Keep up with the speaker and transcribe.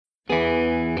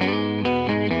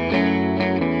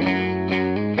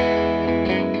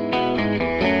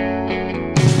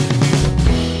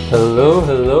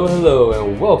Hello,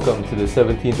 and welcome to the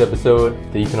 17th episode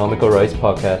of the Economical Rice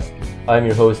Podcast. I'm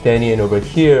your host, Danny, and over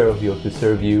here, we hope to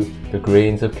serve you the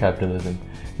grains of capitalism.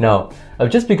 Now, I've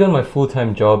just begun my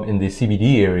full-time job in the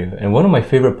CBD area, and one of my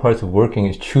favorite parts of working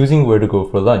is choosing where to go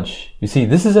for lunch. You see,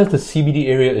 this is as the CBD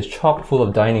area is chock full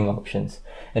of dining options.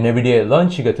 And every day at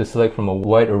lunch, you get to select from a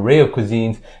wide array of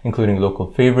cuisines, including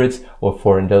local favorites or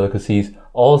foreign delicacies,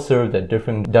 all served at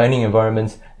different dining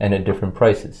environments and at different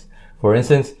prices. For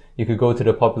instance, you could go to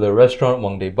the popular restaurant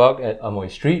Wang Dae Bak at Amoy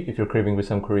Street if you're craving for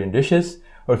some Korean dishes,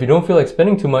 or if you don't feel like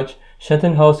spending too much,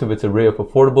 Shenton House with its array of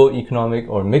affordable, economic,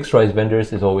 or mixed rice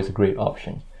vendors is always a great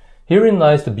option. Herein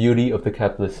lies the beauty of the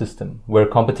capitalist system, where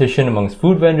competition amongst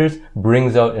food vendors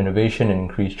brings out innovation and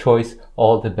increased choice,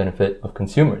 all to the benefit of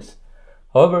consumers.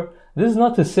 However, this is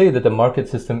not to say that the market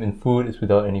system in food is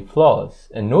without any flaws,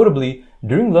 and notably,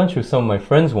 during lunch with some of my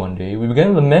friends one day, we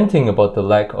began lamenting about the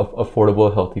lack of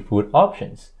affordable healthy food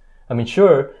options. I mean,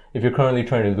 sure, if you're currently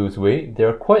trying to lose weight, there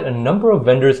are quite a number of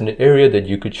vendors in the area that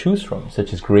you could choose from,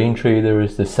 such as Grain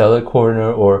Traders, the Salad Corner,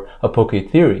 or a Poke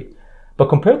Theory. But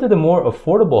compared to the more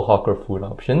affordable hawker food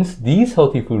options, these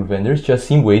healthy food vendors just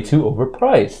seem way too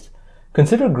overpriced.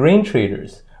 Consider Grain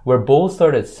Traders, where bowls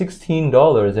start at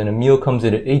 $16 and a meal comes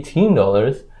in at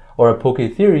 $18, or a Poke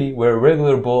Theory, where a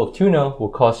regular bowl of tuna will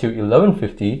cost you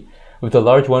 $11.50, with the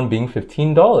large one being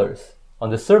 $15. On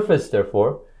the surface,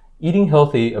 therefore, eating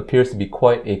healthy appears to be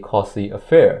quite a costly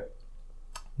affair.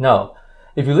 Now,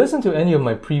 if you listen to any of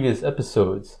my previous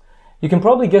episodes, you can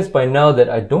probably guess by now that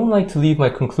I don't like to leave my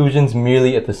conclusions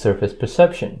merely at the surface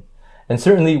perception. And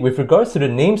certainly, with regards to the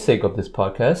namesake of this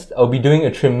podcast, I'll be doing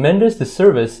a tremendous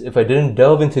disservice if I didn't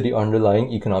delve into the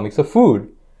underlying economics of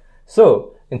food.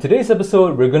 So, in today's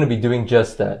episode, we're going to be doing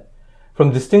just that.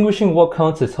 From distinguishing what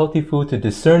counts as healthy food to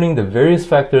discerning the various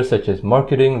factors such as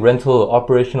marketing, rental, or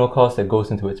operational cost that goes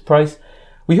into its price,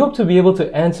 we hope to be able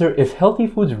to answer if healthy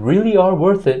foods really are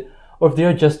worth it or if they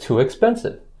are just too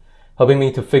expensive. Helping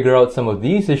me to figure out some of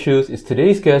these issues is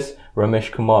today's guest,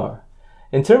 Ramesh Kumar.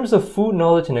 In terms of food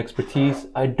knowledge and expertise,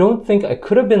 I don't think I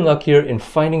could have been luckier in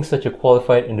finding such a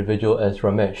qualified individual as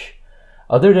Ramesh.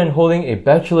 Other than holding a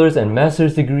bachelor's and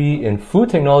master's degree in food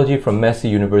technology from Massey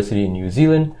University in New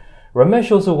Zealand,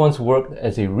 Ramesh also once worked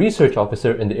as a research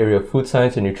officer in the area of food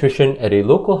science and nutrition at a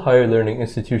local higher learning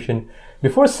institution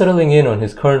before settling in on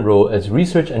his current role as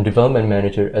research and development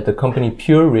manager at the company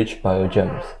Pure Rich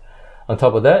Biogems. On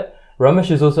top of that,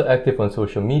 Ramesh is also active on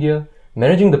social media,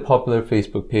 managing the popular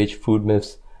Facebook page Food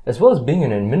Myths, as well as being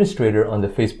an administrator on the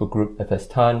Facebook group FS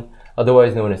Tan,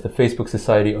 otherwise known as the Facebook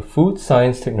Society of Food,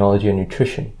 Science, Technology and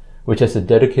Nutrition, which has a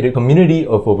dedicated community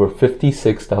of over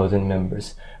 56,000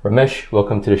 members. Ramesh,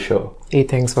 welcome to the show. Hey,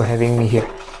 thanks for having me here.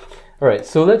 All right,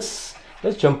 so let's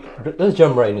jump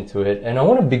right into it, and I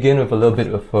want to begin with a little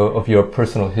bit of your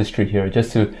personal history here,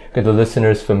 just to get the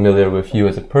listeners familiar with you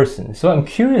as a person. So I'm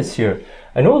curious here.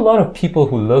 I know a lot of people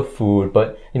who love food,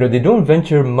 but they don't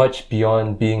venture much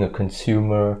beyond being a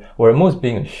consumer or at most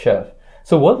being a chef.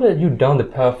 So what led you down the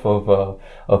path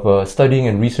of studying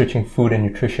and researching food and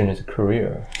nutrition as a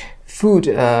career? Food,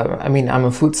 I'm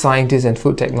a food scientist and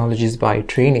food technologist by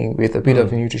training with a bit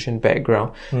of a nutrition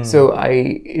background. So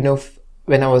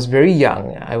when I was very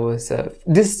young, I was,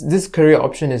 this career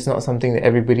option is not something that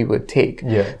everybody would take.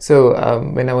 Yeah. So,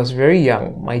 when I was very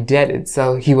young, my dad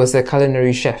itself, he was a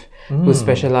culinary chef who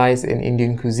specialized in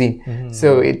Indian cuisine.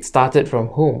 So it started from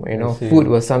home, food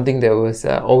was something that was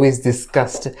always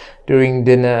discussed during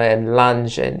dinner and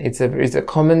lunch, and it's a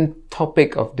common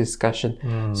topic of discussion.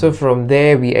 So from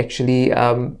there, we actually,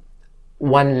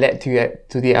 one led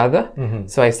to the other.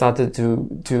 So I started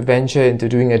to venture into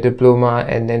doing a diploma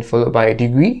and then followed by a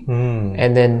degree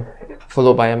and then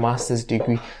followed by a master's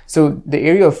degree. So the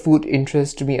area of food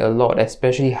interests me a lot,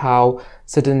 especially how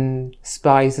certain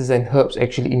spices and herbs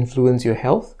actually influence your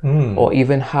health or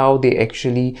even how they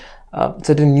actually,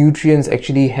 certain nutrients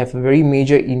actually have a very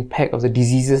major impact of the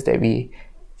diseases that we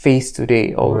face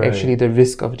today, or actually the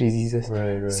risk of diseases.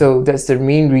 Right. So that's the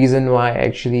main reason why I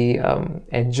actually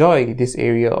enjoy this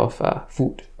area of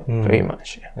food very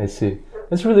much. I see.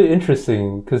 That's really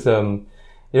interesting because for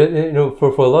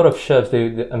a lot of chefs,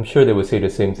 I'm sure they would say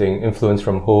the same thing: influence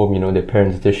from home, their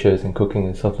parents' dishes and cooking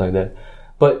and stuff like that.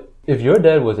 But if your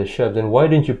dad was a chef, then why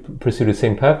didn't you pursue the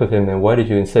same path with him, and why did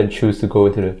you instead choose to go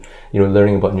into the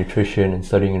learning about nutrition and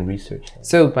studying and research?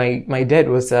 So my dad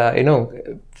was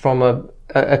from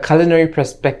a culinary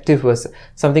perspective was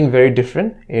something very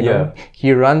different.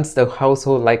 He runs the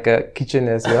household like a kitchen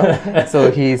as well.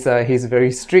 So he's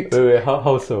very strict. Wait,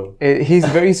 how so? He's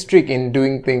very strict in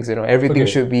doing things. Everything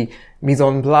should be mise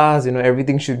en place,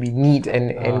 everything should be neat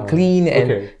and clean,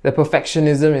 and the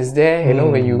perfectionism is there.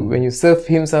 When you serve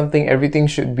him something, everything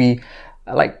should be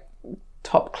like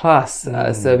top class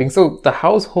serving. So the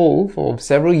household for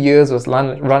several years was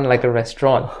run like a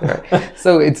restaurant. Right?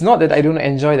 So it's not that I don't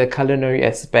enjoy the culinary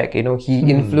aspect. He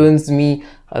influenced me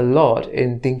a lot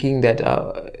in thinking that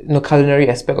culinary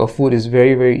aspect of food is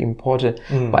very, very important.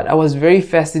 But I was very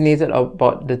fascinated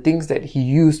about the things that he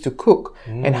used to cook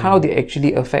and how they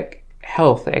actually affect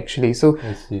health actually. So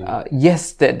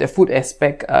yes, that the food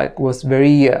aspect was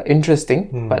very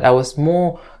interesting, but I was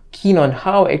more keen on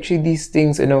how actually these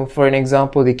things, for an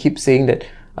example, they keep saying that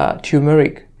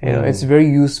turmeric, it's very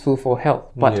useful for health,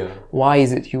 but why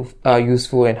is it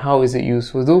useful and how is it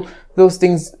useful? Those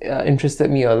things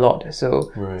interested me a lot.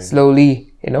 So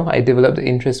slowly, I developed the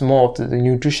interest more to the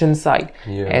nutrition side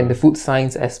and the food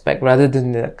science aspect rather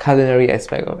than the culinary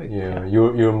aspect of it.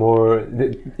 You're more,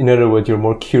 in other words, you're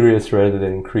more curious rather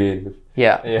than creative.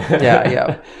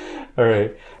 Yeah. All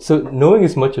right. So knowing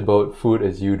as much about food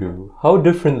as you do, how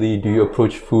differently do you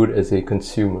approach food as a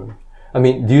consumer? I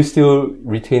mean, do you still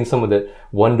retain some of that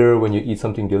wonder when you eat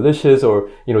something delicious, or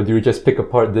do you just pick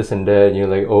apart this and that and you're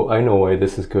like, oh, I know why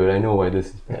this is good, I know why this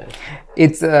is bad?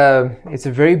 It's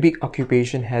a very big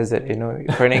occupation hazard.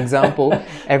 For an example,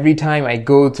 every time I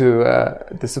go to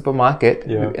the supermarket,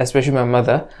 especially my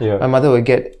mother will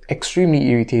get extremely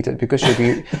irritated because she'll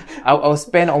be I'll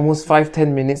spend almost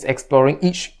 5-10 minutes exploring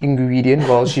each ingredient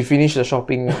while she finished the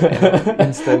shopping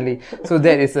instantly. So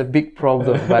that is a big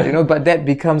problem, but that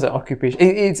becomes an occupation.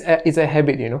 It's a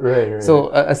habit, Right. So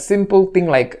a simple thing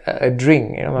like a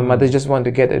drink, my mother just want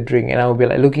to get a drink, and I will be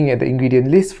like looking at the ingredient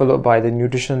list, followed by the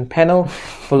nutrition panel,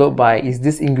 followed by, is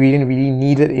this ingredient really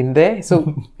needed in there?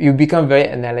 So you become very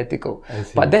analytical.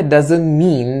 But that doesn't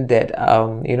mean that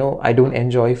I don't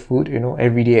enjoy food.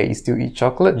 Every day I still eat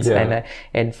chocolates,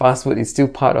 and fast food is still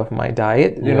part of my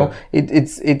diet.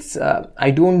 It's I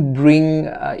don't bring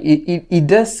it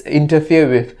does interfere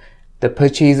with the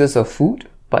purchases of food,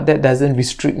 but that doesn't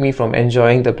restrict me from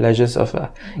enjoying the pleasures of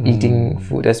eating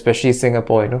food, especially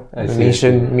Singapore, the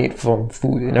nation made from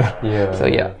food, So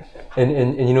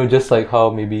And just like how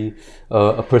maybe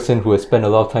a person who has spent a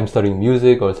lot of time studying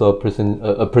music, or a person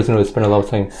who has spent a lot of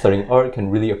time studying art can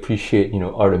really appreciate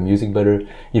art and music better.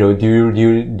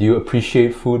 Do you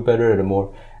appreciate food better at a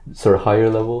more sort of higher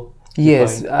level?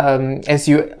 Yes,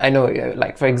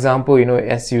 like for example,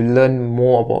 as you learn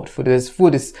more about food,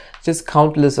 food is just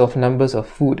countless of numbers of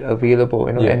food available,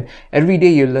 and every day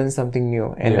you learn something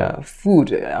new. And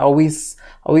food, I always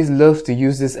love to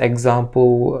use this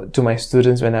example to my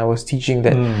students when I was teaching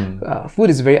that food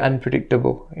is very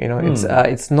unpredictable.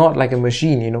 It's not like a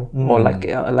machine, or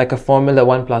like a formula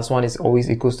 1 + 1 is always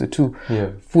equals to 2.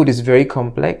 Food is very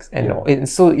complex, and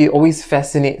so it always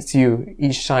fascinates you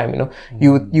each time.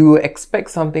 You expect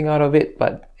something out of it,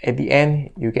 but at the end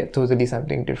you get totally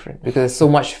something different because there's so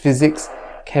much physics,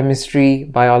 chemistry,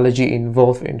 biology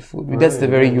involved in food. That's the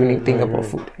very unique thing about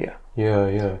food.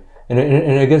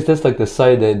 And I guess that's like the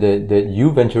side that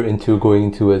you venture into, going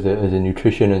into as a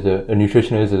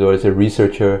nutritionist or as a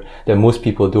researcher, that most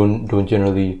people don't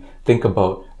generally think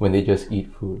about when they just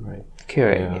eat food, right?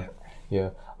 Correct. Yeah.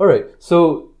 All right.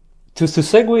 So to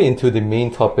segue into the main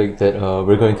topic that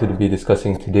we're going to be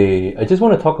discussing today, I just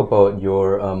want to talk about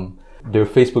their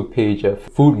Facebook page,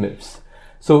 Food Myths.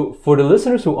 So for the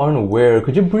listeners who aren't aware,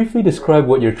 could you briefly describe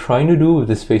what you're trying to do with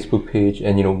this Facebook page,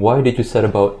 and why did you set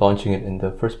about launching it in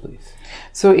the first place?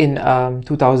 So in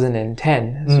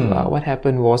 2010, what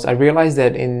happened was I realized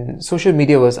that social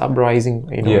media was uprising.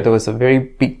 There was a very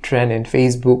big trend in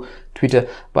Facebook, Twitter,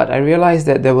 but I realized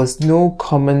that there was no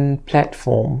common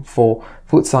platform for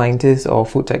food scientists or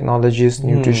food technologists,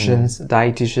 nutritionists,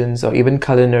 dietitians, or even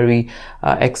culinary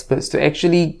experts to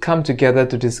actually come together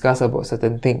to discuss about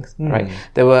certain things, right?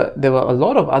 There were a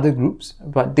lot of other groups,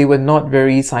 but they were not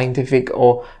very scientific,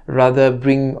 or rather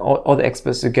bring all the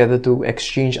experts together to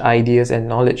exchange ideas and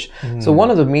knowledge. So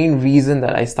one of the main reasons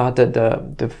that I started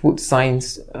the food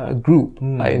science group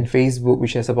in Facebook,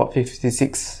 which has about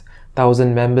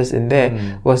 56,000 members in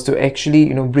there, was to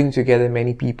actually bring together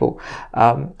many people.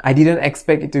 I didn't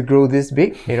expect it to grow this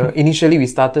big. Initially we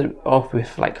started off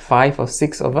with like 5 or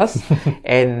 6 of us,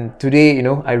 and today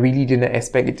I really didn't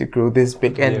expect it to grow this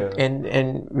big.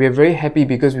 And we're very happy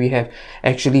because we have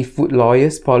actually food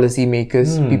lawyers, policy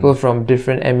makers, people from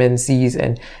different MNCs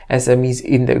and SMEs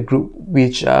in the group,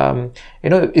 which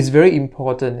is very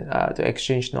important to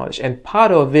exchange knowledge. And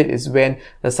part of it is when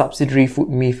the subsidiary Food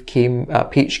Myth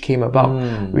page came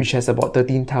about, which has about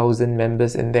 13,000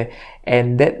 members in there.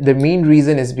 And that the main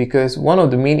reason is because one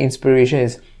of the main inspiration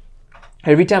is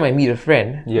every time I meet a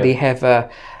friend, they have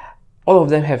all of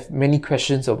them have many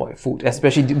questions about food,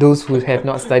 especially those who have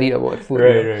not studied about food.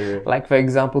 Right. Like, for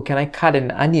example, can I cut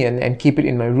an onion and keep it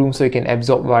in my room so it can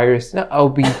absorb virus? Now,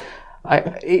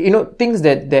 things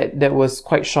that was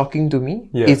quite shocking to me.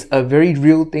 Yeah. It's a very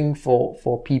real thing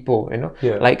for people,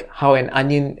 Yeah. like how an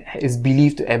onion is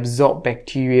believed to absorb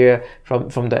bacteria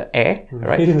from the air,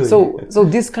 right? Really? So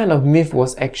this kind of myth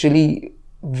was actually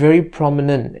very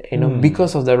prominent,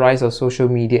 because of the rise of social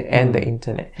media and the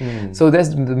internet. So that's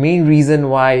the main reason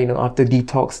why, after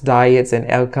detox diets and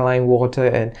alkaline water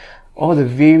and all the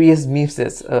various myths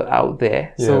that's out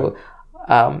there. Yeah. So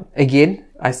again,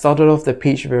 I started off the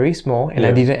page very small, and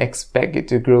I didn't expect it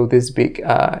to grow this big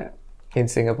in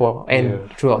Singapore and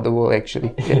throughout the world,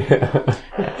 actually.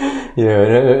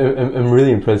 I'm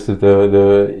really impressed with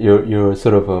your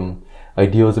sort of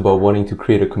ideals about wanting to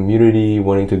create a community,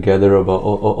 wanting to gather about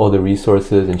all the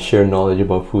resources and share knowledge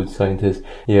about food scientists.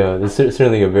 Yeah, that's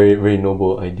certainly a very, very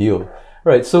noble ideal.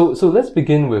 Right, so let's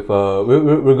begin with,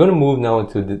 we're going to move now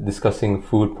into discussing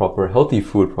food proper, healthy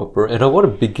food proper, and I want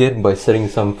to begin by setting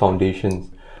some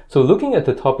foundations. So looking at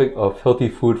the topic of healthy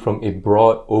food from a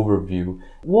broad overview,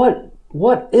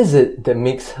 what is it that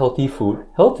makes healthy food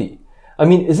healthy? I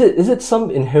mean, is it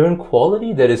some inherent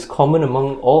quality that is common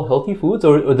among all healthy foods,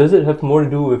 or does it have more to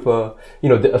do with,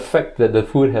 the effect that the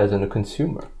food has on the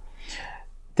consumer?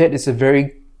 That is a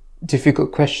very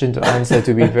difficult question to answer,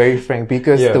 to be very frank,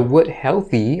 because the word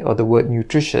healthy or the word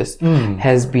nutritious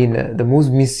has been the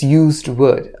most misused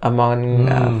word among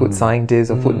food scientists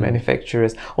or food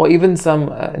manufacturers, or even some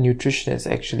nutritionists,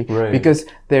 actually, because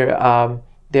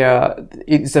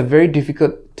it's a very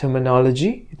difficult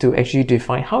terminology to actually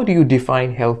define. How do you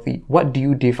define healthy? What do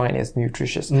you define as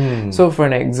nutritious? So for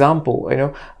an example,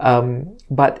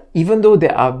 but even though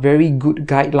there are very good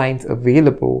guidelines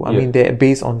available, I mean, they're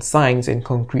based on science and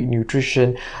concrete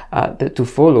nutrition to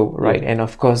follow, right? And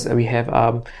of course, we have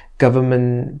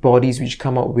government bodies which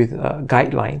come up with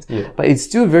guidelines, but it's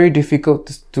still very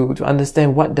difficult to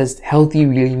understand what does healthy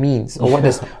really means, or what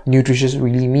does nutritious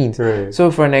really means.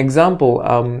 So for an example,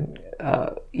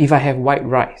 if I have white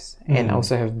rice and I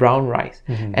also have brown rice,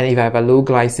 and if I have a low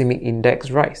glycemic index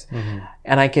rice,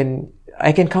 and I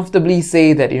can comfortably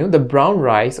say that the brown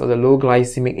rice or the low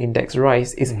glycemic index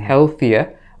rice is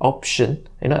healthier option,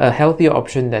 a healthier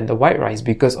option than the white rice,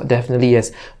 because it definitely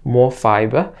has more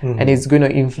fiber and it's going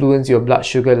to influence your blood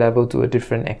sugar level to a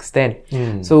different extent.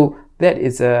 So that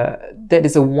is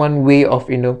a one way of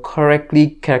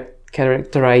correctly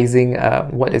characterizing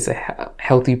what is a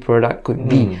healthy product could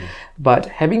be. But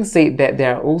having said that,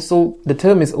 the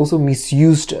term is also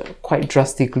misused quite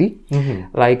drastically.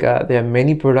 Like there are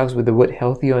many products with the word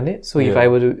healthy on it. So if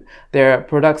there are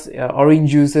products,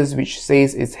 orange juices, which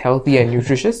says it's healthy and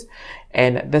nutritious.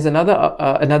 And there's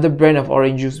another brand of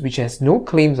orange juice which has no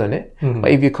claims on it. But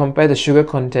if you compare the sugar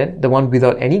content, the one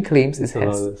without any claims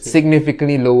has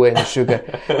significantly lower in sugar.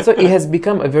 So it has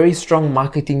become a very strong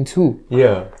marketing tool.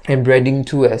 And branding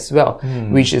tool as well,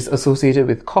 which is associated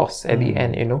with costs at the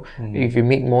end. If you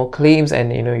make more claims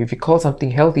and if you call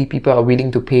something healthy, people are willing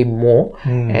to pay more.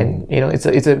 And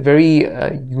it's a very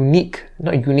unique,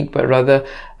 not unique, but rather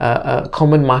a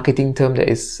common marketing term that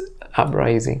is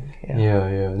uprising.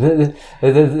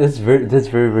 That's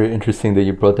very, very interesting that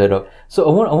you brought that up. So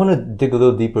I want to dig a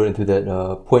little deeper into that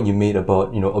point you made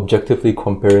about objectively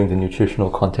comparing the nutritional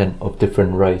content of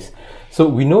different rice. So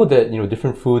we know that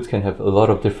different foods can have a lot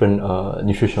of different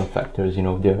nutritional factors.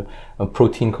 Their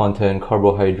protein content,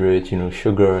 carbohydrates,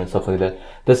 sugar, and stuff like that.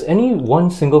 Does any one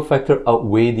single factor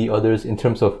outweigh the others in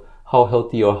terms of how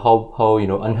healthy or how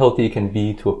unhealthy it can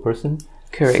be to a person?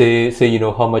 Correct. Say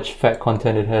how much fat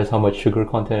content it has, how much sugar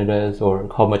content it has, or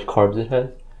how much carbs it has?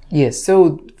 Yes,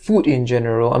 so food in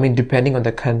general, I mean, depending on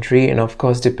the country and of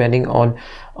course depending on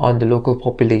the local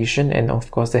population and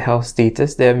of course the health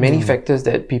status, there are many factors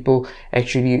that people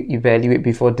actually evaluate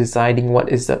before deciding what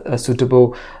is a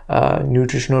suitable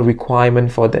nutritional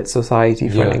requirement for that society,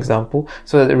 for an example.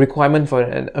 So the requirement for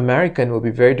an American will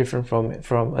be very different from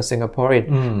a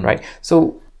Singaporean, right?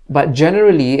 But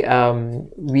generally,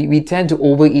 we tend to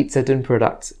overeat certain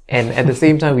products, and at the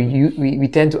same time, we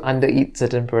tend to undereat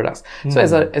certain products. So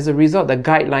as a result, the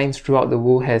guidelines throughout the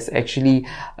world has actually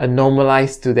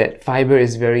normalized to that fiber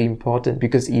is very important,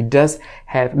 because it does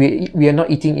have we are not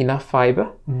eating enough fiber.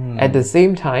 At the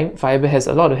same time, fiber has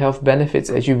a lot of health benefits.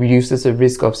 Actually, reduces the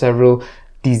risk of several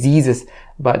diseases.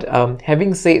 But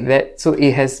having said that, so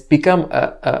it has become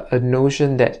a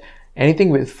notion that anything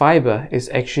with fiber is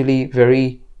actually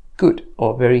very good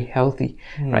or very healthy,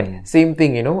 right? Same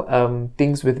thing,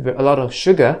 things with a lot of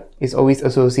sugar is always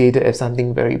associated as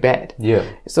something very bad.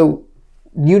 So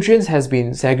nutrients has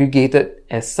been segregated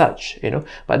as such,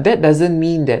 but that doesn't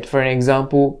mean that, for an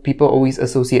example, people always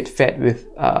associate fat with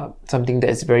something that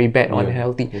is very bad or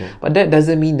unhealthy. But that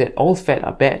doesn't mean that all fat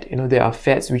are bad. There are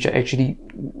fats which are actually,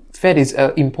 fat is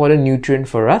an important nutrient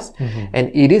for us,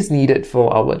 and it is needed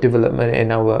for our development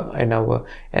and our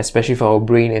especially for our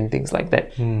brain and things like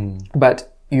that.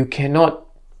 But you cannot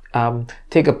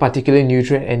take a particular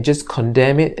nutrient and just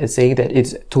condemn it as saying that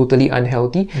it's totally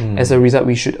unhealthy. As a result,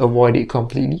 we should avoid it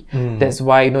completely. That's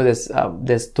why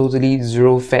there's totally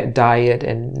zero fat diet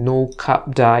and no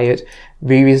carb diet,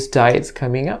 various diets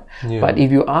coming up. But if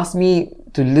you ask me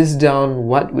to list down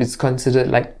what is considered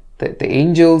like the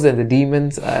angels and the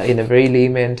demons in a very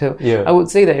layman term, I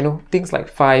would say that things like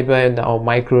fiber and our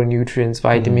micronutrients,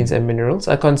 vitamins and minerals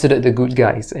are considered the good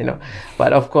guys.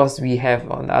 But of course we have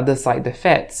on the other side the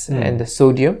fats and the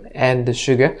sodium and the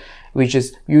sugar, which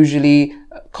is usually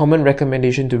a common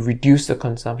recommendation to reduce the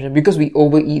consumption because we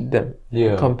overeat them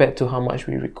compared to how much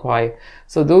we require.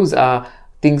 So those are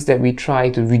things that we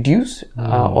try to reduce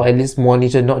or at least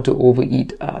monitor not to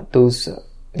overeat those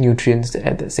nutrients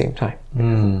at the same time.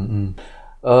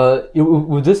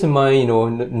 With this in mind,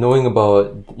 knowing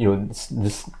about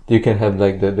this, you can have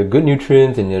like the good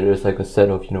nutrients, and there's like a set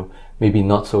of maybe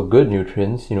not so good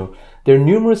nutrients. There are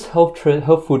numerous health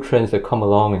food trends that come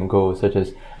along and go, such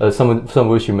as some of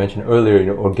which you mentioned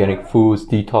earlier. Organic foods,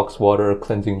 detox water,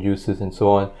 cleansing juices, and so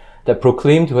on, that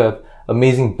proclaim to have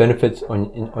amazing benefits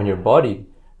on your body,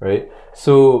 right?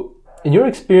 So, in your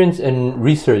experience and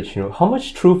research, how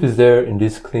much truth is there in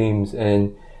these claims?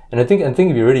 And I think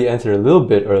you already answered a little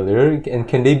bit earlier. And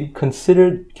can they be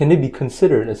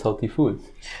considered as healthy foods?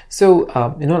 So,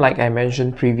 like I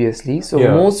mentioned previously,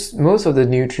 most of the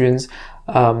nutrients,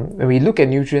 when we look at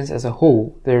nutrients as a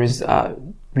whole, there is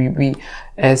we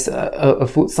as a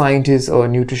food scientist or a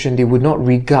nutrition, they would not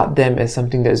regard them as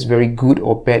something that's very good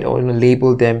or bad, or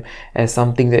label them as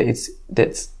something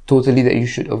that's totally that you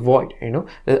should avoid.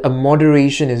 A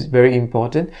moderation is very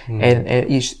important, and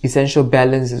essential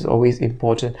balance is always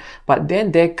important. But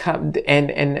then there come and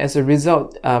as a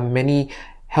result, many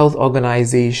health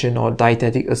organization or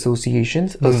dietetic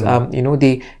associations,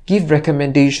 they give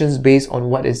recommendations based on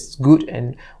what is good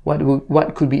and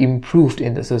what could be improved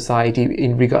in the society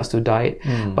in regards to diet.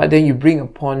 But then you bring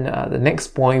upon the next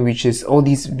point, which is all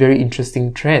these very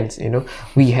interesting trends.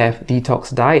 We have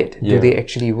detox diet. Do they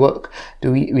actually work?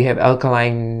 Do we have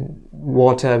alkaline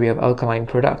water, we have alkaline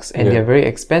products, and they're very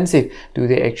expensive. Do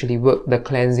they actually work? The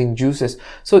cleansing juices.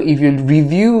 So if you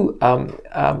review and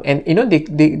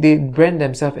they brand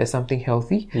themselves as something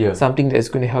healthy, something that is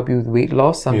going to help you with weight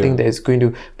loss, something that is going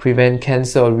to prevent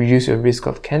cancer or reduce your risk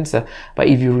of cancer. But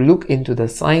if you look into the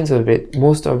science of it,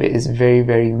 most of it is very,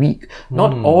 very weak.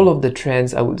 Not all of the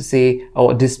trends, I would say,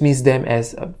 or dismiss them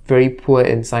as very poor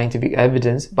in scientific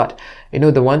evidence, but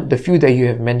the few that you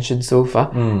have mentioned so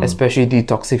far, especially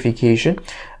detoxification.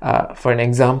 For an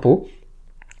example,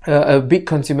 a big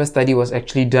consumer study was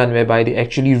actually done whereby they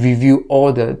actually review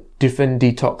all the different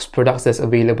detox products that's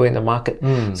available in the market.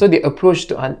 So they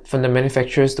approached from the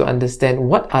manufacturers to understand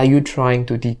what are you trying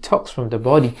to detox from the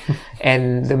body,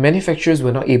 and the manufacturers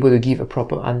were not able to give a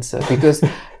proper answer because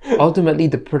ultimately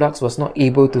the products was not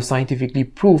able to scientifically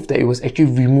prove that it was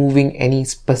actually removing any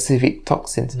specific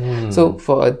toxins. So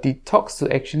for a detox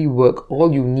to actually work,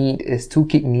 all you need is 2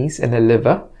 kidneys and a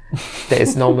liver that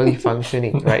is normally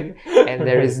functioning, right? And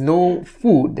there is no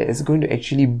food that is going to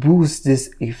actually boost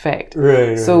this effect.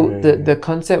 The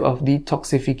concept of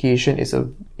detoxification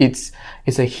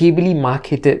is a heavily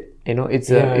marketed, it's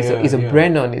a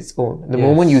brand on its own. The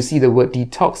moment you see the word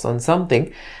detox on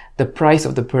something, the price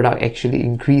of the product actually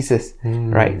increases,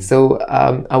 right? So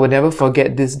I will never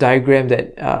forget this diagram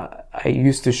that I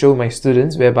used to show my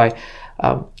students, whereby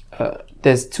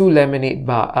there's 2 lemonade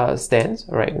bar stands,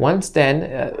 right? One stand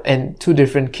and 2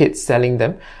 different kids selling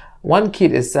them. One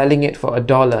kid is selling it for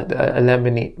 $1, a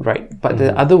lemonade, right? But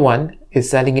the other one is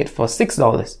selling it for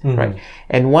 $6, right?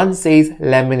 And one says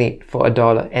lemonade for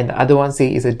 $1, and the other one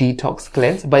says it's a detox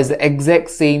cleanse, but it's the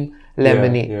exact same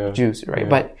lemonade juice, right?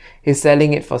 But he's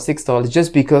selling it for $6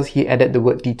 just because he added the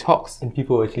word detox. And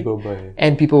people actually go buy it.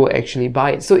 And people will actually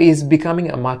buy it. So it's becoming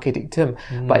a marketing term.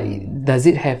 But does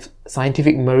it have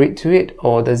scientific merit to it,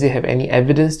 or does it have any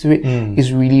evidence to it?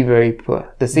 It's really very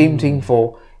poor. The same thing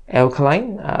for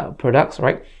alkaline products,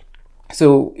 right?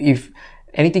 So if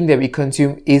anything that we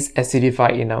consume is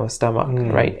acidified in our stomach,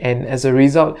 right? And as a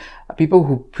result, people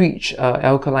who preach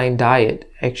alkaline diet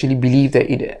actually believe that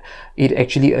it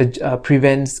actually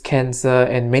prevents cancer,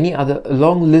 and many other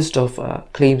long list of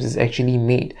claims is actually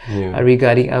made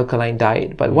regarding alkaline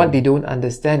diet. But what they don't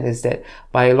understand is that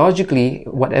biologically,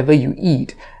 whatever you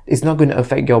eat it's not going to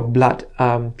affect your blood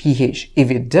pH.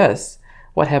 If it does,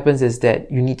 what happens is that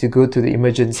you need to go to the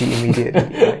emergency immediately.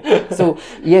 Right? So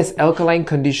yes, alkaline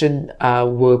condition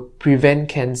will prevent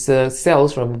cancer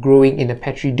cells from growing in a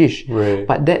petri dish, right.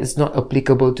 but that is not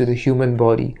applicable to the human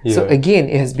body. So again,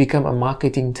 it has become a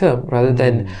marketing term rather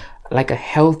than like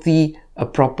a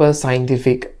proper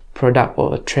scientific product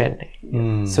or a trend.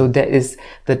 So that is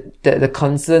the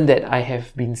concern that I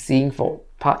have been seeing for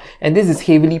part, and this is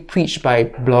heavily preached by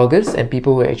bloggers and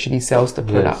people who actually sells the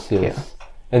product. Yes. Yeah.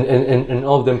 And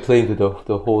all of them play into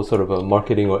the whole sort of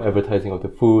marketing or advertising of the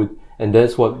food, and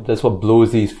that's what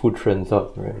blows these food trends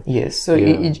up, right? Yes. So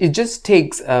it just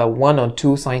takes one or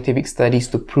two scientific studies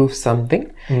to prove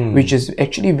something, which is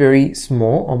actually very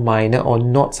small or minor or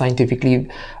not scientifically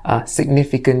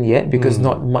significant yet, because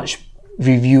not much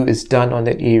review is done on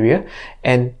that area,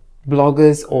 and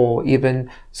bloggers or even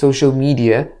social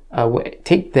media will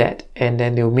take that and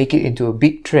then they'll make it into a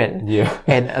big trend.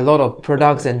 And a lot of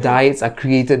products and diets are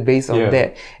created based on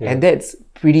that. And that's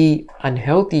pretty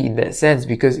unhealthy in that sense,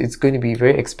 because it's going to be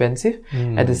very expensive.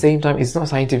 At the same time, it's not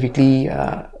scientifically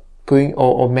going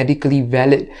or medically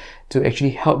valid to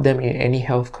actually help them in any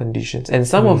health conditions. And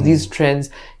some of these trends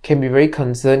can be very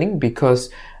concerning because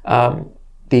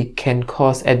they can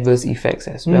cause adverse effects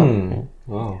as well.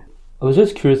 Wow. I was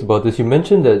just curious about this. You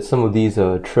mentioned that some of these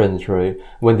trends, right,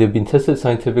 when they've been tested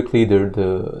scientifically,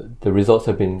 the results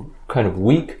have been kind of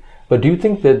weak. But do you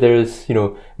think that there's,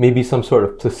 maybe some sort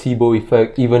of placebo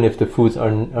effect, even if the foods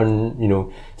are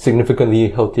significantly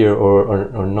healthier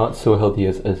or not so healthy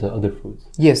as other foods?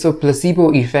 Yeah, so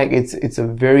placebo effect, it's a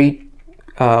very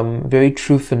very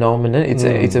true phenomenon.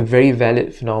 It's a very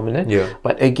valid phenomenon.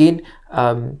 But again,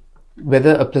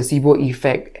 whether a placebo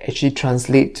effect actually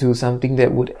translates to something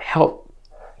that would help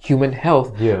human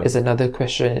health is another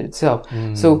question in itself.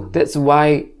 So that's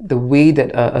why the way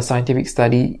that a scientific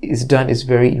study is done is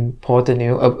very important.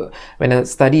 When a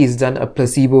study is done, a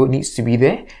placebo needs to be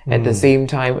there. At the same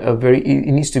time, it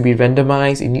needs to be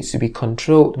randomized. It needs to be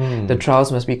controlled. The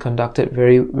trials must be conducted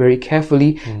very, very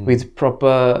carefully with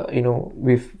proper,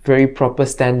 with very proper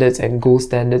standards and gold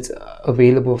standards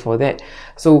available for that.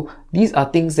 So these are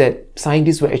things that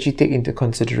scientists will actually take into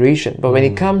consideration. But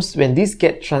when these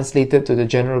get translated to the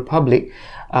general public,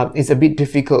 it's a bit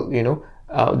difficult,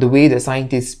 the way the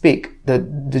scientists speak,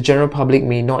 the general public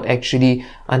may not actually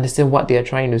understand what they are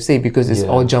trying to say because it's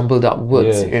all jumbled up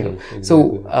words, Exactly. So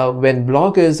when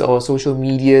bloggers or social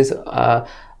medias,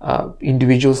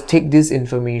 individuals take this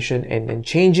information and then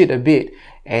change it a bit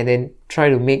and then try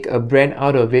to make a brand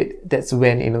out of it, that's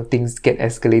when things get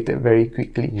escalated very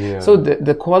quickly. So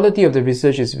the quality of the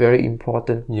research is very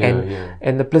important,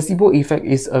 and the placebo effect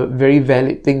is a very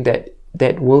valid thing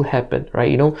that will happen,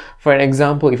 right? For an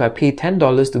example, if I pay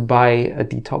 $10 to buy a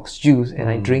detox juice and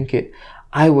I drink it,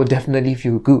 I will definitely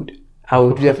feel good. I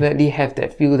will definitely have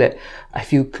that feel that I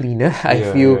feel cleaner, I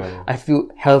feel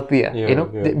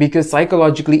healthier, because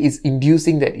psychologically it's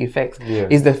inducing that effect.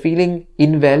 Is the feeling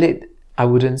invalid? I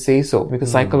wouldn't say so,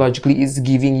 because psychologically it's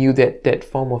giving you that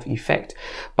form of effect.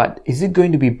 But is it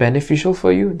going to be beneficial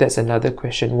for you? That's another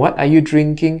question. What are you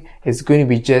drinking? It's going to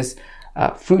be just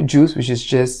fruit juice, which is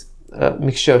just a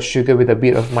mixture of sugar with a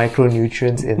bit of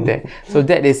micronutrients in there. So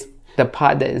that is the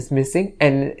part that is missing,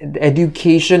 and the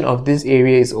education of this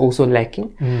area is also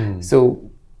lacking.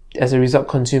 So as a result,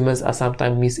 consumers are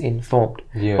sometimes misinformed.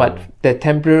 But the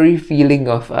temporary feeling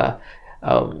of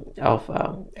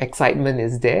excitement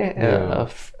is there.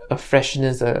 A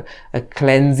freshness, a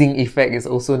cleansing effect is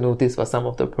also noticed for some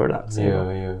of the products.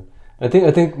 I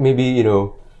think maybe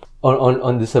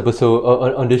on this episode,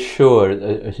 on this show,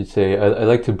 I should say, I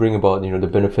like to bring about the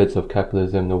benefits of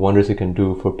capitalism, the wonders it can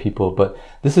do for people. But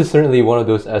this is certainly one of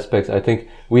those aspects. I think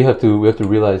we have to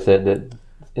realize that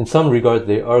in some regards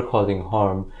they are causing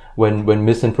harm when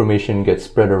misinformation gets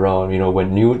spread around.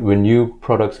 When new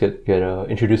products get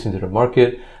introduced into the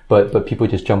market, but people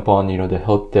just jump on the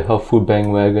health food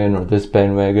bandwagon or this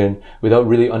bandwagon without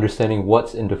really understanding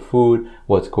what's in the food,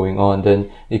 what's going on.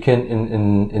 Then it can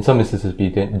in some instances be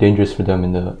dangerous for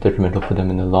them, detrimental for them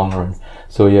in the long run.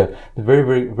 So very,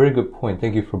 very, very good point.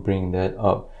 Thank you for bringing that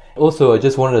up. Also, I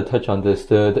just wanted to touch on this,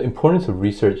 the importance of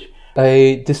research.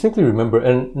 I distinctly remember,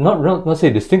 and not say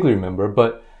distinctly remember,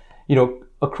 but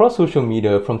across social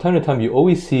media, from time to time, you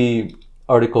always see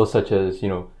articles such as,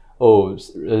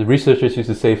 researchers used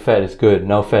to say fat is good,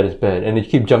 now fat is bad, and they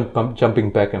keep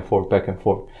jumping back and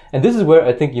forth. And this is where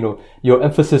I think, your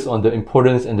emphasis on the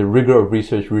importance and the rigor of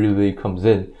research really comes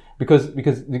in. because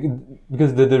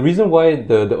the reason why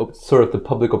the sort of the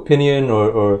public opinion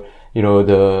or you know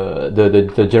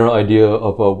the general idea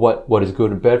of what is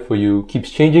good or bad for you keeps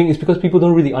changing is because people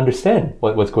don't really understand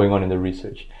what's going on in the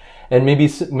research. And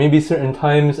maybe certain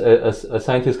times a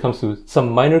scientist comes to some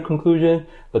minor conclusion,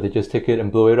 but they just take it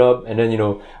and blow it up. And then, you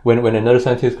know, when another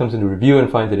scientist comes in to review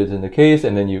and finds that it's in the case,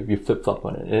 and then you flip-flop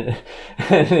on it.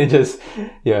 And it just,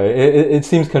 it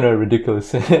seems kind of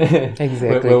ridiculous.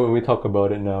 Exactly. when we talk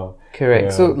about it now. Correct.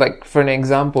 Yeah. So, like, for an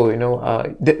example, you know,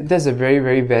 that's a very,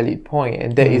 very valid point.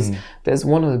 And that's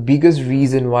one of the biggest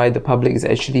reason why the public is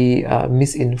actually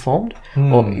misinformed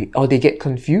or they get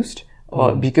confused.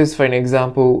 Or because, for an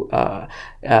example,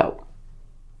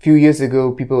 few years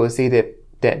ago, people will say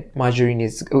that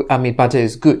butter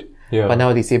is good. Yeah. But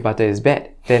now they say butter is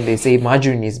bad. Then they say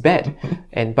margarine is bad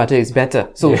and butter is better.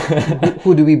 So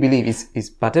who do we believe? Is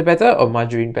butter better or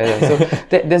margarine better? So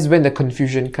that's when the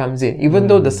confusion comes in. Even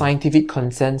though the scientific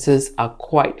consensus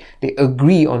they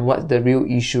agree on what the real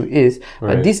issue is,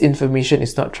 but this information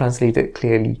is not translated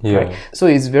clearly. Right? So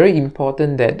it's very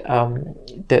important that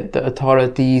that the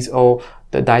authorities or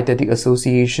the dietetic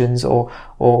associations or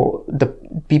the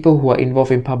people who are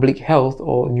involved in public health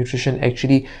or nutrition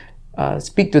actually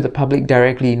speak to the public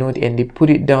directly, you know, and they put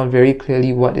it down very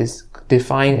clearly what is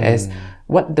defined as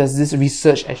what does this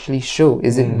research actually show?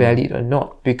 Is it valid or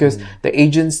not? Because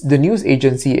the news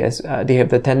agency, they have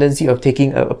the tendency of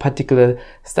taking a particular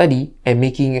study and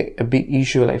making it a big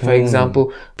issue. Like, for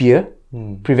example, beer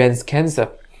prevents cancer.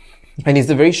 And it's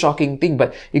a very shocking thing,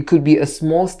 but it could be a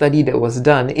small study that was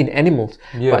done in animals.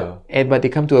 But they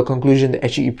come to a conclusion that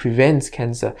actually it prevents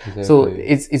cancer. Exactly. So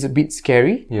it's a bit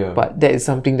scary, but that is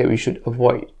something that we should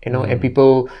avoid, you know, and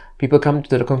people come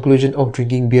to the conclusion,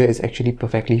 drinking beer is actually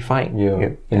perfectly fine.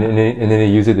 And then they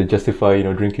use it to justify, you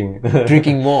know, drinking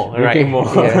more. Drinking more.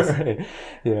 Yes. Right.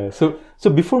 Yeah. So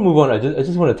before we move on, I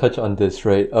just want to touch on this,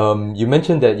 right? You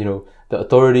mentioned that, you know, the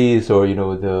authorities or, you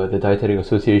know, the dietetic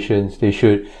associations, they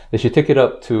should take it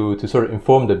up to sort of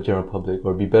inform the general public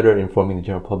or be better at informing the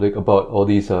general public about all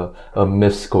these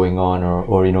myths going on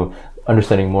or, you know,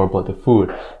 understanding more about the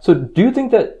food. So do you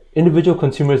think that individual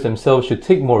consumers themselves should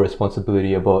take more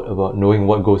responsibility about knowing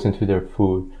what goes into their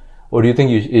food? Or do you think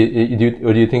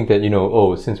do you think that, you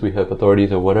know, since we have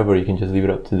authorities or whatever, you can just leave it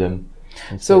up to them?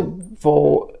 So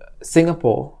for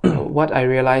Singapore, what I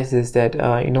realized is that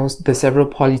you know, the several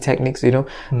polytechnics, you know,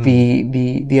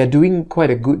 they are doing quite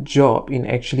a good job in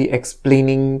actually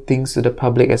explaining things to the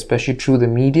public, especially through the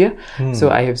media.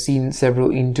 So I have seen several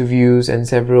interviews and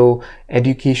several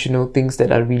educational things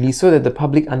that are released so that the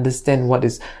public understand what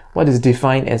is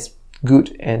defined as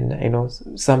good and, you know,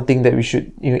 something that we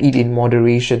should, you know, eat in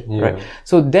moderation, right?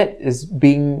 So that is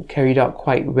being carried out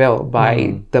quite well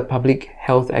by the public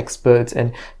health experts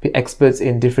and experts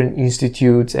in different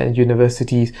institutes and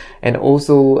universities, and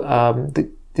also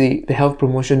the Health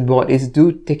Promotion Board is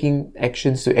taking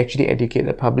actions to actually educate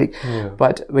the public.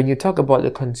 But when you talk about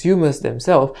the consumers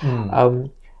themselves,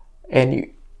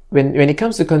 When it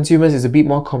comes to consumers, it's a bit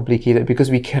more complicated because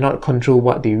we cannot control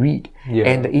what they read.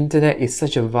 And the internet is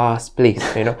such a vast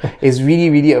place, you know. It's really,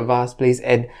 really a vast place.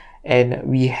 And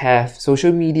we have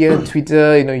social media,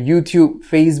 Twitter, you know, YouTube,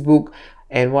 Facebook,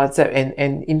 and WhatsApp,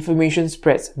 and information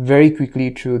spreads very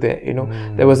quickly through there, you know.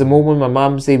 There was a moment my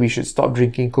mom said we should stop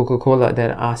drinking Coca-Cola.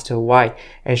 Then I asked her why.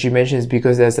 And she mentioned it's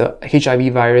because there's a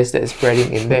HIV virus that is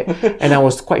spreading in there. And I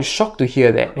was quite shocked to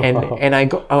hear that. And I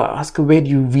asked her, where do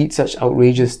you read such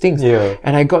outrageous things?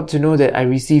 And I got to know that I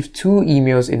received 2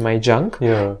 emails in my junk.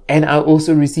 And I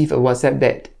also received a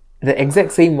WhatsApp the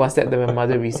exact same WhatsApp that my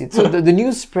mother received. So the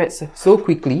news spreads so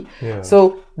quickly.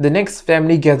 So the next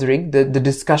family gathering, the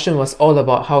discussion was all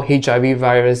about how HIV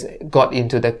virus got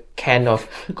into the can of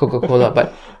Coca-Cola.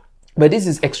 But this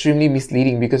is extremely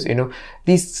misleading because, you know,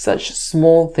 these such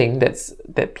small thing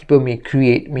that people may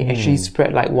create may actually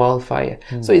spread like wildfire.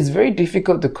 So it's very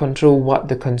difficult to control what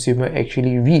the consumer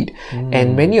actually read.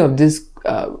 And many of this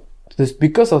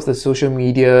because of the social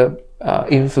media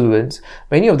influence,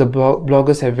 many of the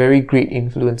bloggers have very great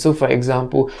influence. So for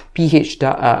example, pH-based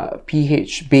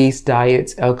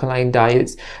diets, alkaline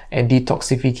diets, and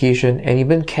detoxification, and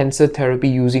even cancer therapy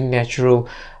using natural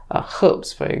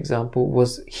herbs, for example,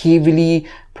 was heavily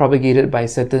propagated by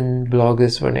certain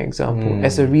bloggers, for an example.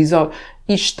 As a result,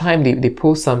 each time they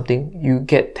post something, you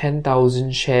get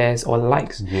 10,000 shares or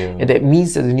likes. And that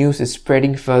means that the news is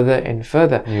spreading further and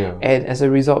further. And as a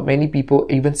result, many people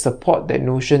even support that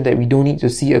notion that we don't need to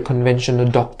see a conventional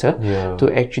doctor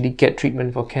to actually get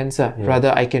treatment for cancer.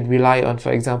 Rather, I can rely on,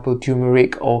 for example,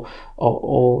 turmeric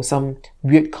or some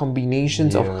weird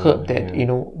combinations of herb that, you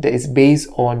know, that is based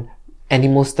on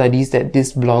animal studies that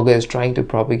this blogger is trying to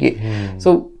propagate.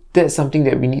 So that's something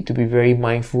that we need to be very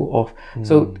mindful of.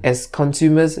 So as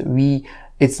consumers,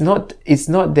 it's not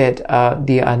that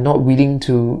they are not willing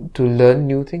to learn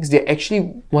new things. They're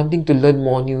actually wanting to learn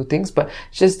more new things, but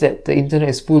it's just that the internet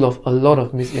is full of a lot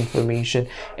of misinformation,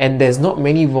 and there's not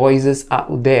many voices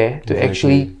out there to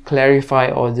actually clarify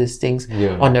all these things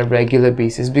on a regular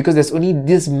basis, because there's only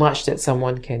this much that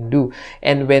someone can do.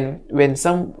 And when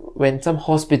some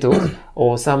hospitals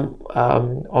or some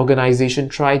organization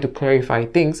try to clarify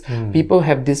things, people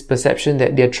have this perception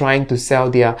that they're trying to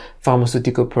sell their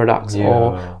pharmaceutical products,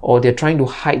 or they're trying to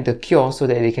hide the cure so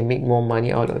that they can make more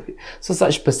money out of it. So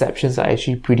such perceptions are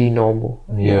actually pretty normal.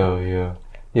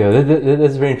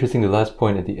 That's very interesting. The last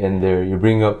point at the end there, you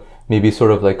bring up maybe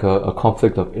sort of like a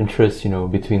conflict of interest,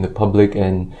 between the public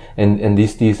and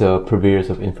these purveyors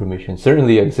of information.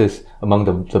 Certainly exists among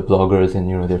the bloggers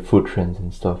and their food trends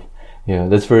and stuff. Yeah,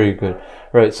 that's very good.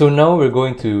 Right, so now we're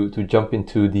going to jump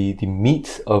into the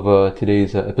meat of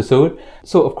today's episode.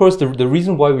 So, of course, the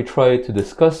reason why we try to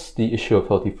discuss the issue of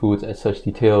healthy foods at such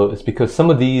detail is because some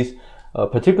of these,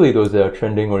 particularly those that are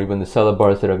trending, or even the salad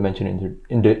bars that I've mentioned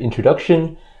in the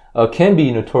introduction, can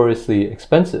be notoriously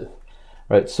expensive.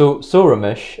 Right, so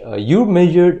Ramesh, you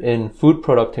majored in food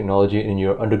product technology in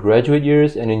your undergraduate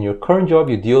years, and in your current job,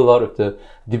 you deal a lot with the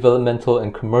developmental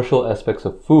and commercial aspects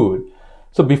of food.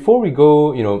 So before we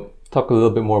go, talk a little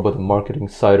bit more about the marketing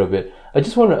side of it, I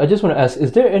just want to ask,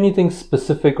 is there anything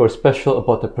specific or special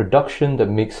about the production that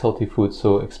makes healthy food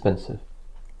so expensive?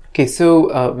 Okay,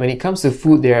 so when it comes to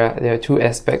food, there are two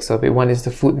aspects of it. One is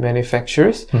the food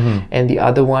manufacturers, and the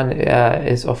other one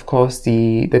is, of course,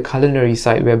 the culinary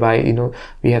side, whereby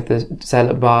we have the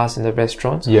salad bars and the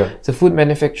restaurants. So food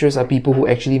manufacturers are people who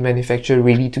actually manufacture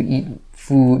ready to eat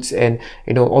foods, and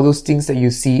all those things that you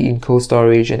see in Cold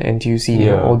Storage and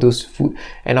NTUC, all those food.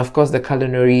 And of course the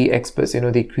culinary experts,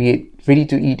 they create ready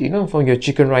to eat, from your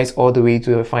chicken rice all the way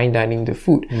to the fine dining, the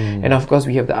food. And of course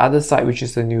we have the other side, which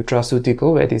is the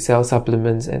nutraceutical, where they sell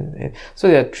supplements, and so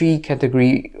there are three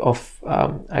categories of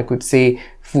I could say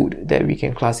food that we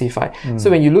can classify. So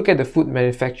when you look at the food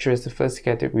manufacturers, the first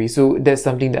category, so that's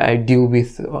something that I deal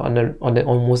with on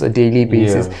almost a daily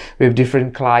basis with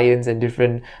different clients and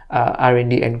different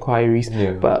R&D inquiries.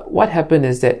 But what happened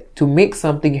is that to make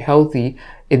something healthy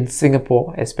in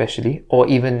Singapore especially, or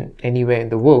even anywhere in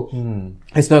the world,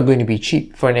 it's not going to be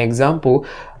cheap. For an example,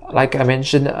 like I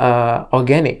mentioned,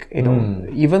 organic,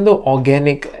 even though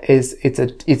organic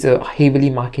it's a heavily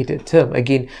marketed term.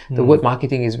 Again, the word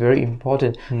marketing is very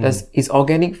important. Is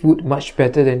organic food much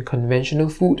better than conventional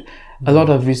food? A lot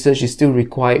of research is still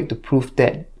required to prove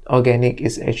that organic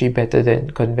is actually better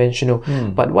than conventional.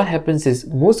 But what happens is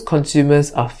most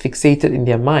consumers are fixated in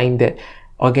their mind that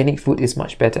organic food is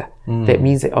much better. That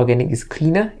means that organic is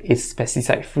cleaner, it's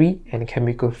pesticide free and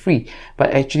chemical free.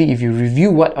 But actually, if you review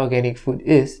what organic food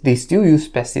is, they still use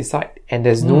pesticide, and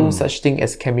there's no such thing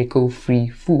as chemical free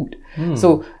food.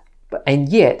 So, and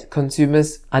yet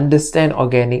consumers understand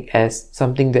organic as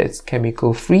something that's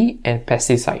chemical free and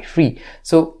pesticide free.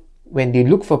 So when they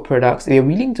look for products, they're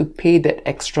willing to pay that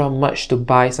extra much to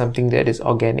buy something that is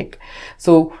organic.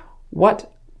 So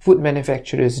what food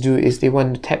manufacturers do is they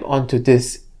want to tap onto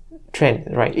this trend,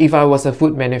 right? If I was a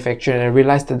food manufacturer and I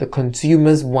realized that the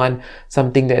consumers want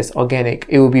something that is organic,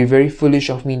 it would be very foolish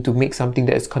of me to make something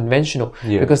that is conventional,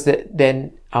 because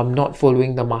then I'm not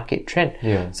following the market trend.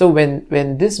 So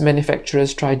when these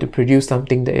manufacturers try to produce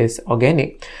something that is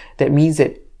organic, that means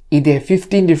that if they have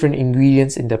 15 different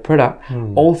ingredients in the product,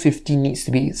 all 15 needs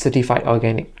to be certified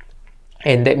organic.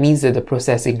 And that means that the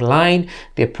processing line,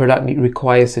 their product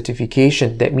requires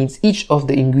certification. That means each of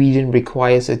the ingredient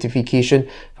requires certification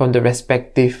from the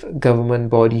respective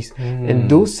government bodies. And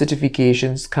those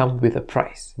certifications come with a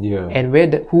price. And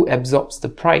who absorbs the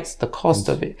price, the cost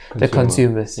of it? The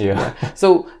consumers.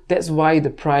 So that's why the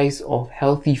price of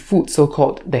healthy food,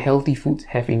 so-called the healthy foods,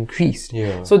 have increased.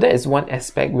 So that is one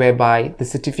aspect whereby the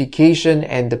certification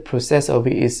and the process of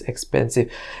it is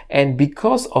expensive. And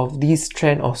because of these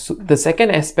trend, the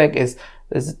second aspect is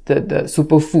the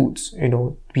superfoods.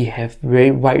 We have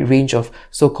very wide range of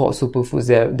so-called superfoods.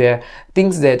 There are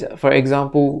things that, for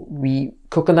example,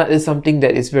 coconut is something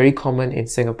that is very common in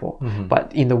Singapore,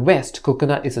 but in the West,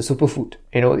 coconut is a superfood.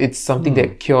 It's something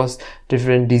that cures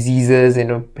different diseases,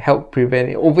 help prevent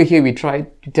it. Over here, we try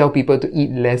to tell people to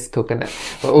eat less coconut,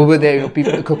 but over there,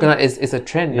 coconut is a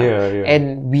trend now,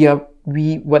 and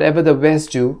we whatever the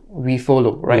West do, we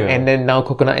follow, right? And then now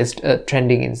coconut is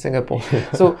trending in Singapore.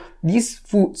 So these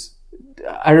foods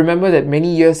I remember that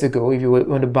many years ago, if you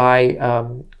want to buy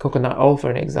coconut oil,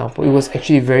 for an example, it was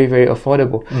actually very, very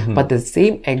affordable. But the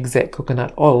same exact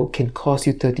coconut oil can cost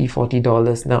you $30,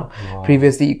 $40 now. Wow.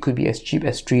 Previously, it could be as cheap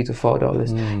as $3 to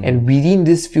 $4. And within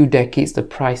these few decades, the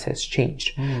price has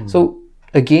changed. So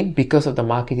again, because of the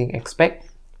marketing aspect,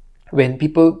 when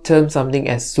people term something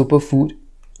as superfood,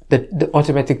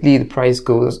 automatically the price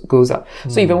goes up.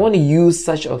 So if I want to use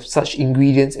such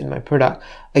ingredients in my product,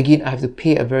 again, I have to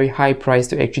pay a very high price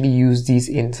to actually use these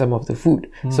in some of the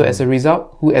food. So as a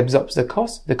result, who absorbs the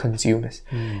cost? The consumers.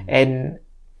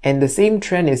 And the same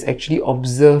trend is actually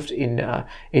observed in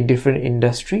different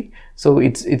industry. So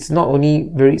it's not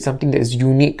only something that is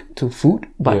unique to food,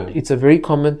 but it's a very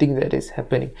common thing that is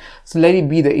happening. So let it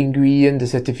be the ingredient, the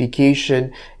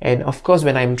certification, and of course,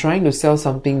 when I'm trying to sell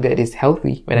something that is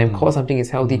healthy, when I'm called something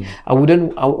is healthy, I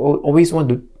always want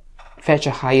to fetch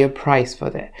a higher price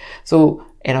for that. So,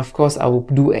 and of course, I will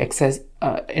do excess.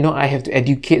 I have to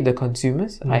educate the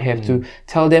consumers. I have to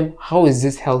tell them, how is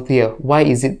this healthier? Why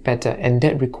is it better? And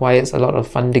that requires a lot of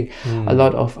funding, a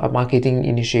lot of marketing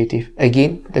initiative.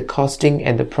 Again, the costing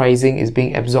and the pricing is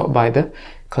being absorbed by the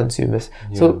consumers.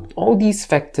 So all these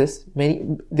factors,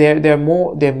 there are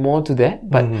more to that,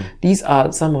 but these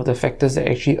are some of the factors that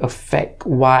actually affect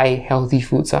why healthy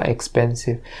foods are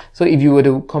expensive. So if you were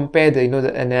to compare the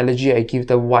analogy I give,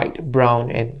 the white,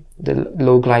 brown, and the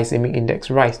low glycemic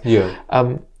index rice,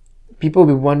 people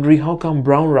will be wondering, how come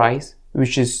brown rice,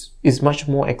 which is much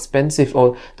more expensive,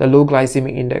 or the low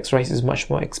glycemic index rice is much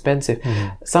more expensive?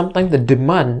 Sometimes the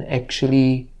demand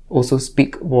actually also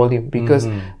speak volume, because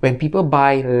when people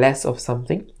buy less of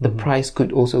something, the price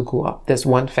could also go up. That's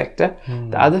one factor.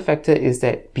 The other factor is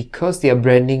that because they are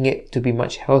branding it to be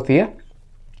much healthier,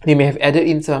 they may have added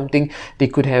in something. They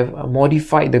could have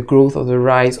modified the growth of the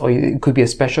rice, or it could be a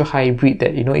special hybrid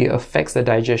that, it affects the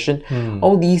digestion.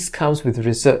 All these comes with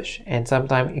research, and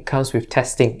sometimes it comes with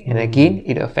testing. And again,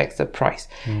 it affects the price.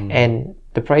 And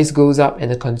the price goes up,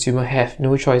 and the consumer have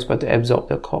no choice but to absorb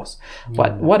the cost.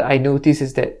 But what I notice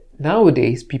is that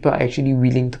nowadays, people are actually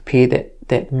willing to pay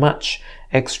that much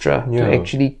extra to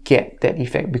actually get that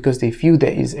effect, because they feel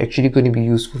that it's actually going to be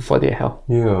useful for their health.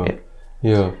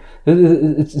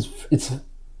 It's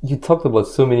you talked about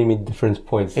so many different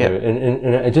points there,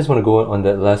 and I just want to go on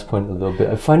that last point a little bit.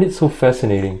 I find it so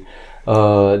fascinating,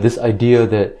 this idea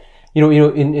that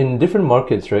in different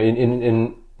markets, right?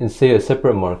 In say a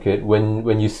separate market,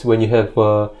 when you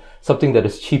have something that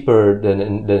is cheaper than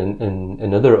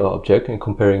another object, and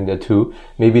comparing the two,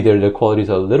 maybe the qualities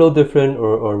are a little different,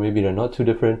 or maybe they're not too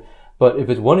different. But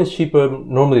if one is cheaper,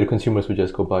 normally the consumers would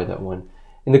just go buy that one.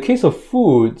 In the case of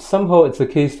food, somehow it's the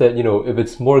case that, if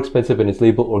it's more expensive and it's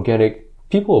labeled organic,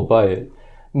 people will buy it.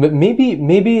 But maybe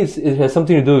it has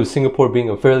something to do with Singapore being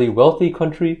a fairly wealthy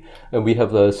country, and we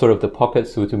have the sort of the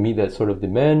pockets to meet that sort of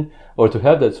demand, or to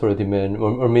have that sort of demand,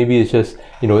 or maybe it's just,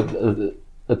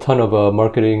 a ton of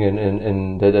marketing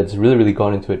and that's really, really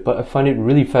gone into it. But I find it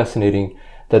really fascinating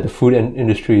that the food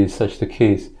industry is such the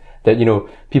case, that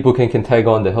people can tag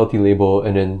on the healthy label,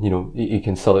 and then you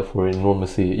can sell it for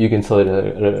enormously. You can sell it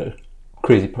at a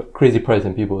crazy price,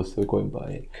 and people will still go and buy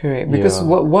it. Correct. Because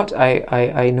what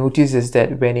I notice is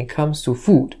that when it comes to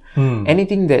food,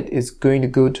 anything that is going to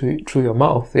go through your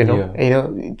mouth,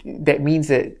 that means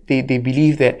that they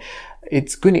believe that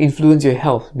it's going to influence your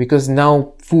health, because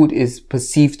now food is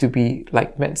perceived to be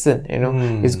like medicine.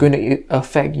 It's going to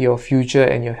affect your future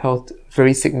and your health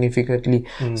very significantly.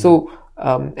 So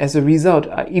as a result,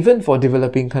 even for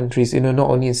developing countries, not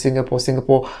only in Singapore,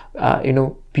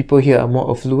 people here are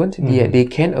more affluent. They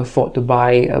can afford to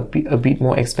buy a bit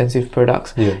more expensive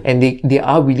products, and they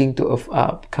are willing to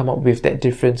come up with that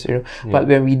difference. But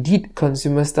when we did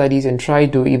consumer studies and try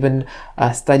to even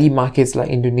study markets like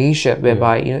Indonesia,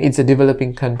 whereby it's a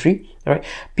developing country, right?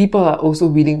 People are also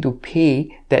willing to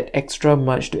pay that extra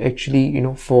much to actually,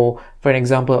 for an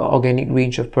example, organic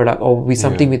range of product, or with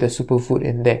something with a superfood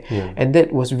in there. And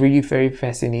that was really very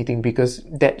fascinating, because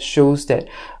that shows that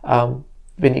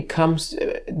when it comes,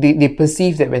 they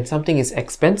perceive that when something is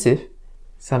expensive,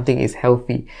 something is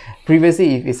healthy.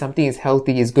 Previously, if something is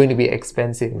healthy, it's going to be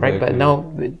expensive, right? But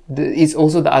now it's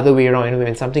also the other way around.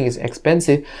 When something is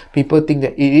expensive, people think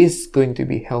that it is going to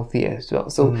be healthy as well.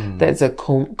 So that's a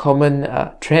common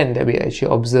trend that we're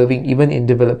actually observing even in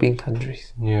developing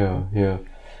countries.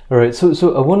 All right.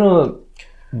 So I want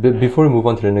to, before we move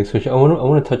on to the next question, I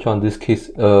want to touch on this case,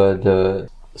 the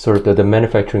sort of the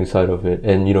manufacturing side of it.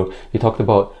 And you talked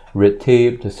about red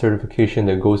tape, the certification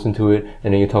that goes into it,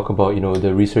 and then you talk about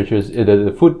the researchers,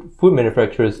 the food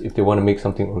manufacturers, if they want to make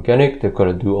something organic, they've got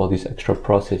to do all these extra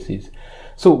processes.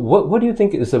 So what do you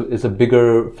think is a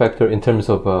bigger factor in terms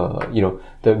of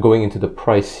the going into the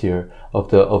price here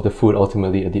of the food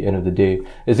ultimately at the end of the day?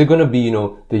 Is it going to be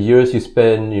the years you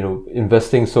spend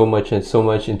investing so much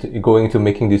into going into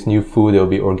making this new food that will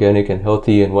be organic and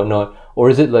healthy and whatnot,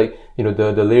 or is it like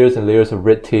the layers and layers of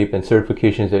red tape and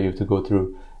certifications that you have to go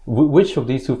through? Which of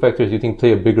these two factors do you think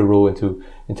play a bigger role into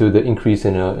the increase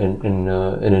in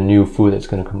a new food that's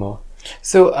going to come out?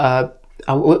 So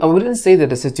I wouldn't say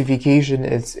that the certification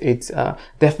it's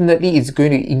definitely it's going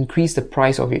to increase the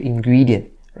price of your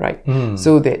ingredient, right?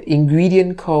 So that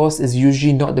ingredient cost is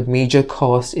usually not the major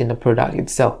cost in the product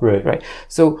itself, right?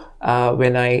 So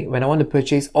when I want to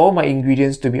purchase all my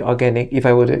ingredients to be organic, if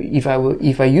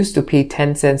I used to pay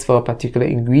 10 cents for a particular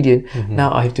ingredient,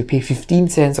 now I have to pay 15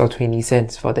 cents or 20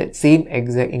 cents for that same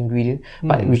exact ingredient,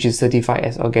 but which is certified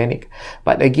as organic.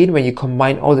 But again, when you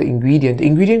combine all the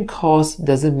ingredient cost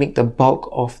doesn't make the bulk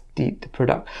of the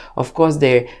product. Of course,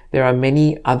 there are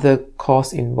many other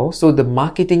costs involved. So the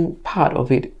marketing part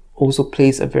of it also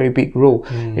plays a very big role.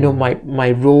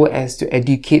 My role as to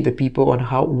educate the people on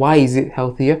why is it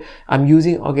healthier. I'm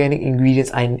using organic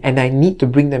ingredients and I need to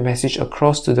bring the message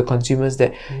across to the consumers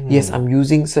that yes, I'm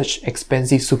using such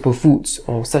expensive superfoods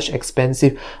or such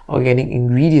expensive organic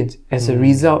ingredients. As a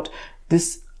result,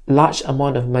 this large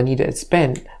amount of money that's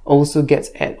spent also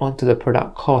gets added onto the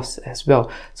product cost as well.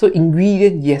 So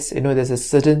ingredient, yes, there's a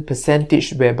certain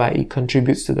percentage whereby it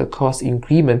contributes to the cost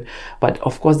increment, but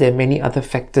of course there are many other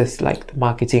factors like the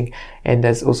marketing, and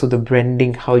there's also the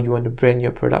branding, how you want to brand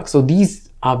your product. So these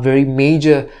are very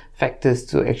major factors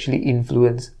to actually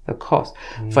influence the cost.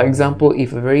 For example,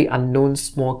 if a very unknown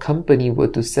small company were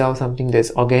to sell something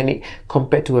that's organic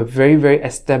compared to a very, very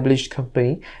established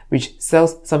company which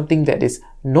sells something that is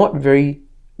not very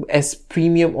as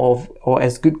premium or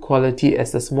as good quality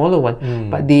as the smaller one,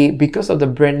 but because of the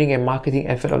branding and marketing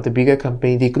effort of the bigger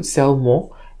company, they could sell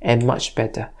more and much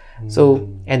better. So,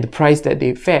 and the price that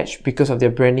they fetch because of their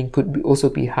branding could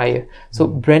also be higher. So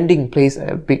branding plays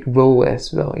a big role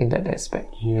as well in that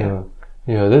aspect. Yeah,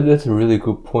 that's a really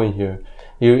good point here.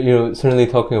 You certainly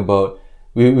talking about,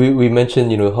 we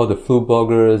mentioned, how the food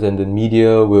bloggers and the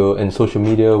media and social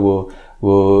media will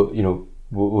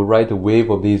ride the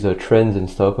wave of these trends and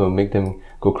stuff and make them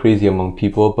go crazy among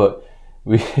people. But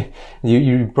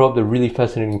you brought up the really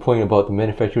fascinating point about the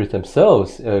manufacturers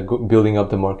themselves building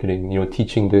up the marketing,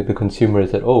 teaching the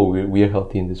consumers that we are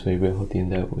healthy in this way, we're healthy in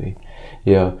that way.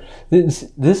 Yeah, this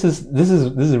is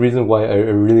the reason why I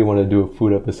really want to do a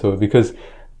food episode, because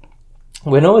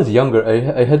when I was younger,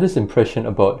 I had this impression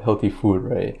about healthy food,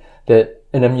 right?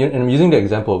 And I'm using the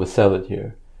example of a salad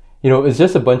here. It's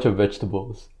just a bunch of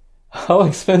vegetables. How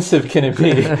expensive can it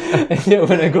be? And yet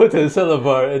when I go to a salad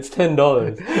bar, it's $10.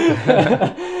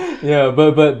 Yeah,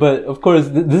 but of course,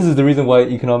 this is the reason why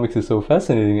economics is so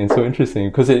fascinating and so interesting,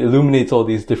 because it illuminates all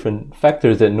these different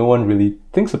factors that no one really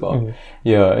thinks about.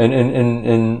 Yeah,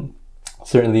 and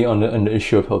certainly on the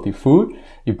issue of healthy food,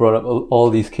 you brought up all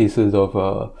these cases of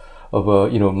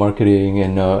marketing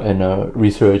and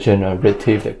research and red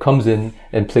tape that comes in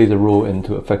and plays a role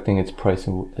into affecting its price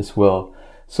as well.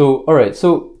 So, all right,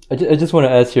 so I just want to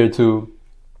ask here to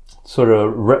sort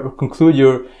of conclude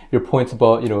your points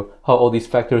about how all these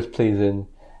factors plays in,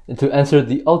 and to answer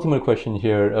the ultimate question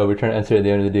here. We're trying to answer at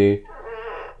the end of the day: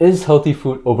 is healthy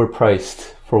food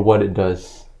overpriced for what it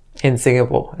does? In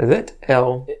Singapore, is it?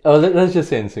 Let's just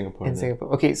say in Singapore. In Singapore.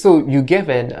 Okay, so you gave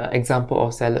an example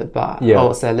of salad bar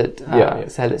or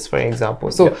salads, for example.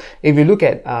 So if you look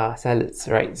at salads,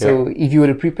 right? So if you were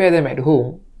to prepare them at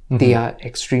home, they are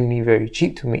extremely very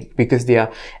cheap to make because they are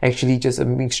actually just a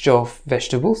mixture of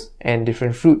vegetables and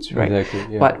different fruits, right?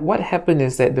 Exactly, yeah. But what happened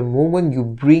is that the moment you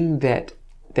bring that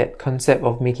concept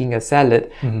of making a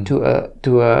salad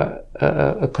to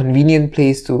a convenient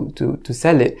place to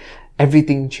sell it,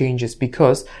 everything changes,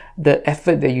 because the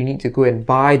effort that you need to go and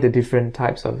buy the different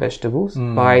types of vegetables,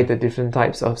 buy the different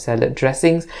types of salad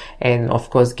dressings, and of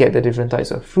course get the different types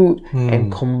of fruit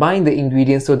and combine the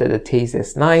ingredients so that the taste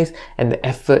is nice, and the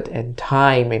effort and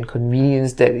time and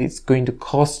convenience that it's going to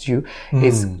cost you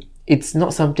it's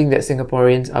not something that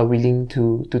Singaporeans are willing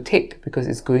to take, because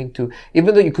it's going to,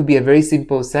 even though it could be a very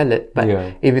simple salad, but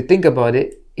if you think about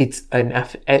it, it's an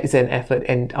effort,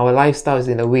 and our lifestyle is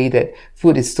in a way that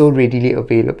food is so readily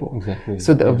available. Exactly.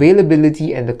 So the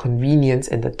availability and the convenience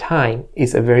and the time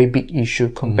is a very big issue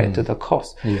compared to the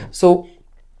cost. Yeah. So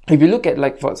if you look at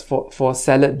like for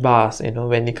salad bars,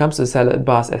 when it comes to salad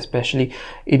bars especially,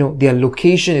 their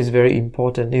location is very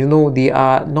important. They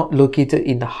are not located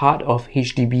in the heart of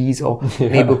HDBs or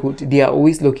neighborhood. They are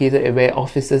always located where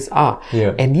offices are.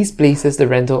 Yeah. And these places, the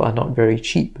rental are not very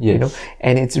cheap,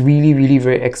 and it's really, really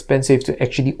very expensive to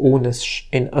actually own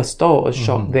in a store or a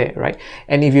shop there, right?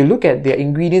 And if you look at their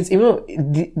ingredients,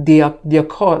 their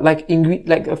cost, like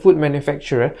a food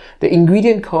manufacturer, the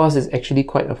ingredient cost is actually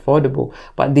quite affordable,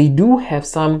 but they do have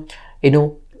some,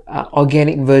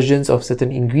 organic versions of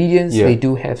certain ingredients. Yeah. They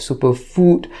do have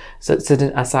superfood,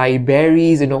 certain acai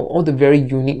berries, all the very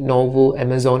unique, novel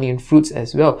Amazonian fruits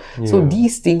as well. Yeah. So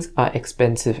these things are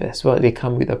expensive as well. They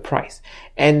come with a price.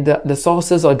 And the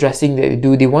sauces or dressing that they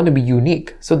do, they want to be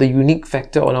unique. So the unique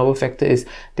factor or novel factor is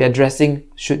their dressing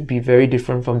should be very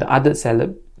different from the other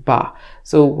salad bar.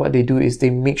 So what they do is they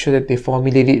make sure that they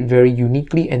formulate it very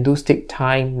uniquely, and those take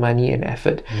time, money and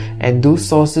effort. And those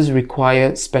sauces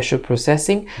require special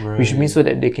processing, which means so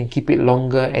that they can keep it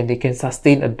longer and they can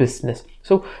sustain a business.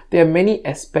 So there are many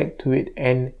aspects to it,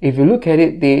 and if you look at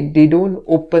it, they don't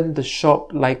open the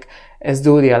shop like as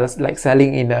though they are like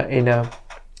selling in a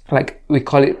like we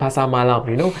call it pasar malam,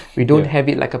 we don't have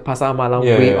it like a pasar malam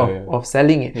way of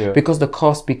selling it, because the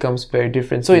cost becomes very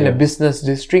different. So in a business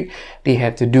district, they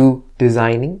have to do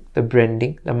designing, the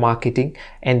branding, the marketing,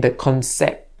 and the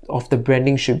concept of the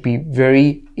branding should be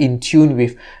very in tune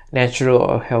with natural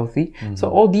or healthy. So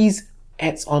all these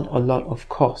adds on a lot of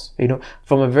cost,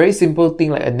 from a very simple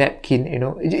thing like a napkin,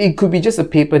 it could be just a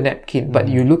paper napkin, but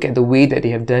you look at the way that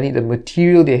they have done it, the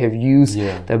material they have used,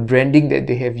 the branding that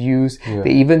they have used,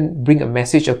 they even bring a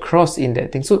message across in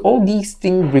that thing. So all these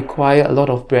things require a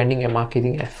lot of branding and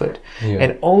marketing effort,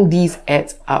 and all these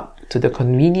adds up to the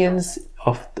convenience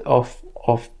of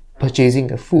purchasing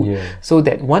the food. So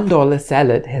that $1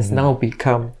 salad has now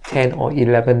become $10 or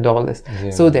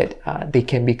 $11, so that they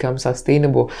can become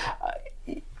sustainable.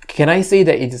 Can I say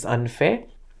that it is unfair?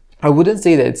 I wouldn't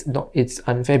say that it's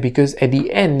unfair, because at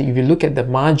the end, if you look at the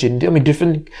margin,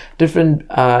 different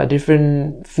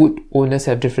food owners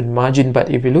have different margin, but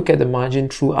if you look at the margin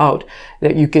throughout,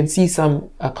 that you can see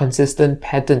some consistent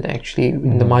pattern actually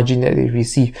in the margin that they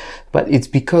receive. But it's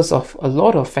because of a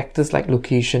lot of factors like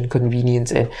location,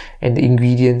 convenience, and the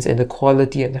ingredients, and the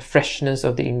quality and the freshness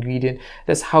of the ingredient.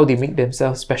 That's how they make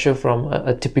themselves special from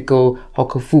a typical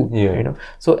hawker food.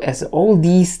 So as all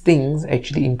these things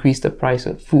actually increase the price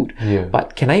of food.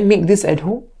 But can I make this at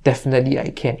home? Definitely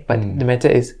I can. But the matter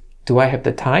is, do I have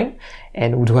the time?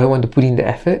 And do I want to put in the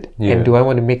effort? And do I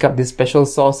want to make up this special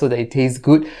sauce so that it tastes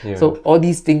good? So all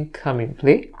these things come in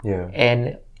play.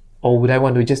 Or would I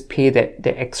want to just pay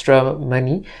the extra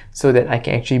money so that I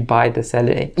can actually buy the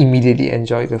salad and immediately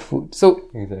enjoy the food? So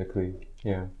exactly,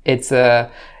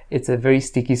 it's a very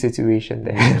sticky situation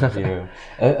there.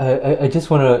 I just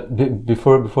want to,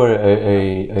 before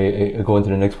I go into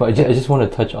the next point, I just want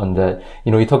to touch on that.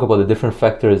 You talk about the different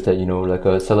factors that, like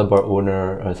a salad bar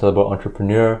owner, a salad bar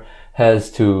entrepreneur has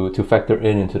to factor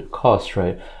into the cost,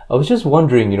 right? I was just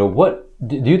wondering, what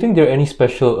do you think there are any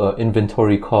special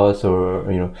inventory costs or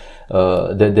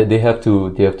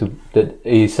that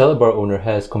a salad bar owner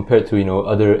has compared to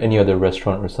any other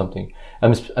restaurant or something?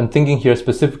 I'm thinking here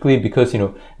specifically because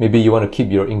maybe you want to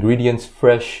keep your ingredients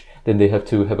fresh, then they have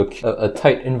to have a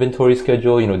tight inventory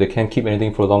schedule. They can't keep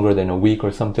anything for longer than a week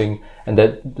or something. And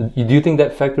do you think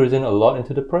that factors in a lot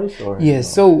into the price? Or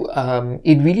so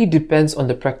it really depends on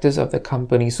the practice of the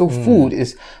company. So food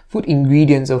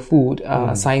ingredients of food.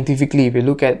 Scientifically, if you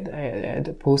look at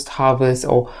the post-harvest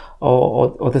or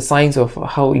the science of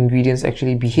how ingredients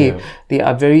actually behave, they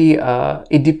are very.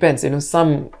 It depends.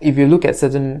 If you look at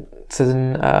certain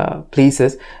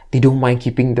places, they don't mind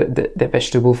keeping the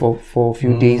vegetable for a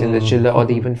few days in the chiller, or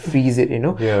they even freeze it,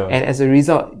 and as a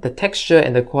result, the texture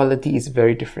and the quality is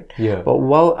very different. But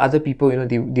while other people,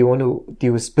 they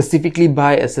will specifically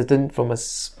buy from a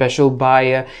special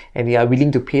buyer, and they are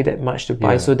willing to pay that much to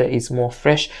buy so that it's more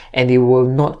fresh, and they will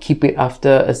not keep it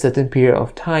after a certain period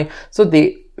of time. So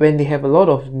when they have a lot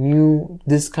of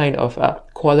this kind of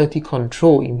quality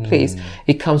control in place,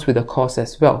 it comes with a cost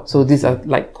as well. So these are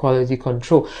like quality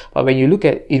control. But when you look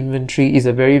at inventory, is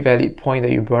a very valid point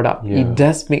that you brought up. It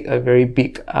does make a very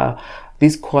big,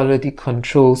 these quality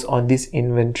controls on this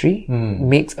inventory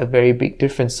makes a very big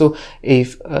difference. So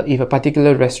if a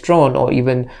particular restaurant or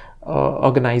even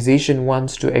organization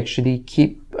wants to actually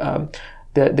keep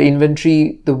the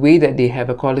inventory, the way that they have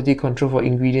a quality control for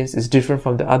ingredients is different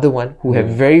from the other one who have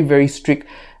very, very strict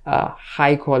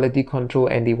high quality control,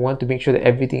 and they want to make sure that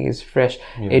everything is fresh.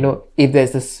 If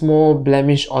there's a small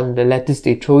blemish on the lettuce,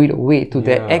 they throw it away to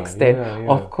that extent.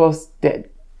 Of course, that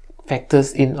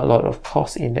factors in a lot of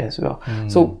cost in as well.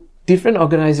 So different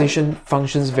organization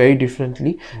functions very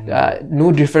differently.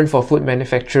 No different for food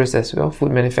manufacturers as well.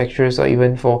 Food manufacturers or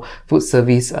even for food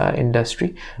service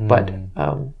industry. But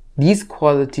these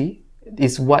quality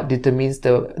is what determines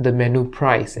the menu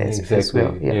price as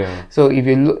well. Yeah. So if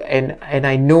you look, and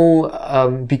I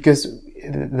know because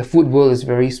the food world is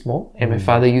very small, and my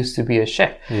father used to be a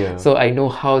chef. So I know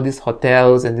how these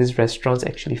hotels and these restaurants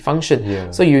actually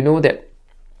function. So you know that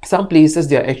some places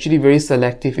they are actually very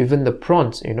selective, even the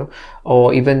prawns,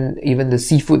 or even the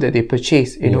seafood that they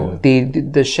purchase,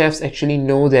 the chefs actually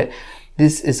know that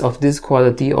this is of this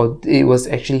quality, or it was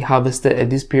actually harvested at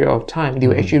this period of time. They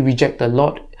will actually reject a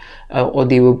lot, or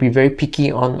they will be very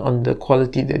picky on the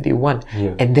quality that they want.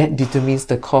 And that determines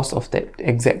the cost of that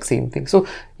exact same thing. So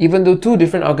even though two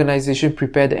different organizations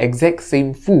prepare the exact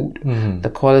same food, the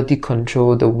quality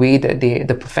control, the way that the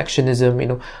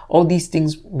perfectionism, all these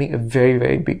things make a very,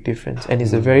 very big difference. And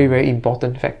it's a very, very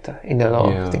important factor in a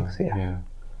lot of things.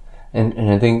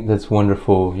 And I think that's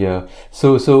wonderful.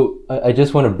 So I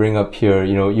just want to bring up here,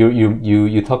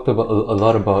 you talked about a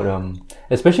lot about,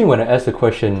 especially when I asked the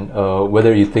question,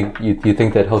 whether you think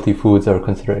that healthy foods are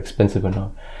considered expensive or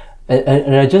not.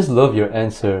 And I just love your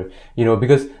answer,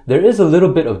 because there is a little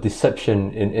bit of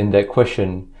deception in that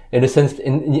question, in a sense,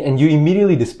 and you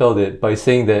immediately dispelled it by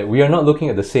saying that we are not looking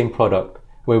at the same product,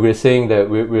 where we're saying that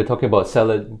we're talking about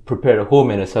salad prepared at home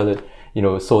and a salad,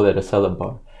 sold at a salad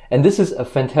bar. And this is a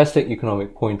fantastic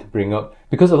economic point to bring up,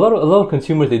 because a lot of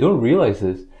consumers, they don't realize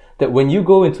this, that when you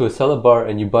go into a salad bar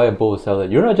and you buy a bowl of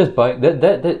salad, you're not just buying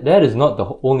that is not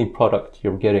the only product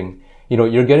you're getting.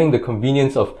 You're getting the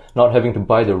convenience of not having to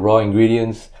buy the raw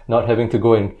ingredients, not having to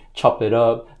go and chop it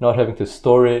up, not having to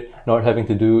store it, not having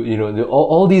to do,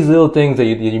 all these little things that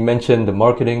you mentioned, the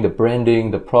marketing, the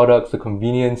branding, the products, the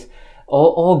convenience,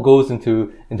 all goes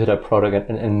into that product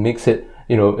and makes it,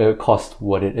 cost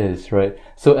what it is, right?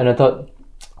 So, and I thought,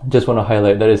 just want to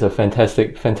highlight that is a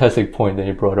fantastic point that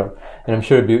you brought up, and I'm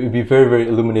sure it'd be very, very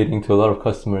illuminating to a lot of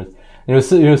customers.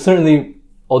 Certainly,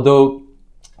 although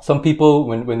some people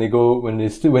when they go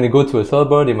to a salad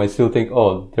bar, they might still think,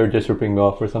 oh, they're just ripping me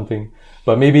off or something.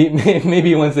 But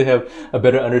maybe once they have a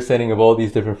better understanding of all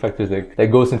these different factors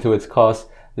that goes into its cost,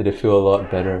 that they feel a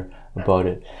lot better about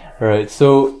it. All right.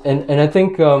 So, and I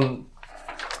think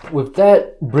with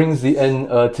that brings the end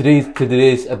to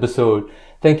today's episode.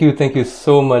 Thank you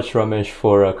so much, Ramesh,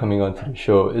 for coming on to the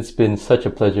show. It's been such a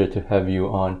pleasure to have you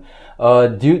on. Are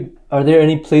there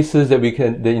any places that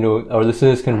our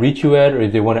listeners can reach you at, or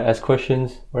if they want to ask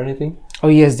questions or anything? Oh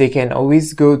yes, they can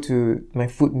always go to my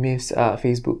Food Myths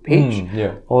Facebook page,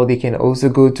 or they can also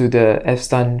go to the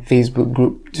FSTAN Facebook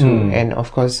group too. And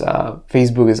of course,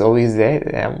 Facebook is always there.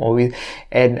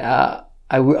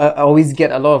 I always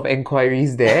get a lot of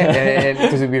inquiries there, and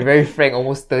to be very frank,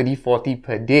 almost 30-40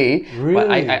 per day. Really? But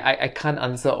I can't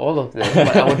answer all of them.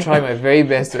 But I will try my very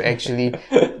best to actually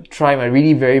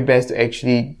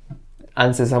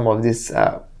answer some of these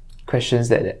questions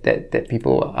that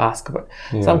people ask. But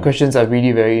some questions are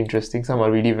really very interesting, some are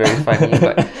really very funny.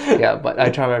 But I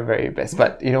try my very best.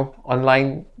 But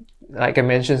online, like I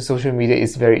mentioned, social media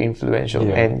is very influential,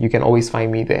 and you can always find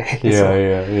me there.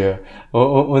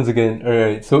 Well, once again, all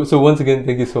right. So once again,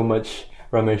 thank you so much,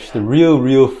 Ramesh, the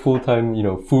real full-time,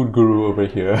 food guru over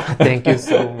here. Thank you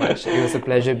so much. It was a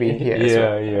pleasure being here.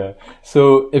 Yeah.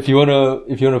 So if you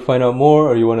wanna find out more,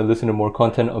 or you wanna listen to more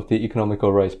content of the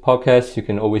Economical Rice podcast, you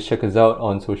can always check us out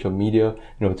on social media,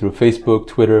 through Facebook,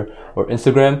 Twitter, or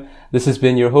Instagram. This has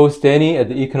been your host, Danny, at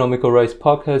the Economical Rice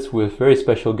podcast with very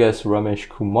special guest, Ramesh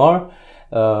Kumar.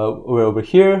 We're over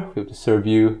here. We have to serve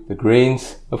you the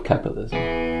grains of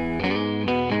capitalism.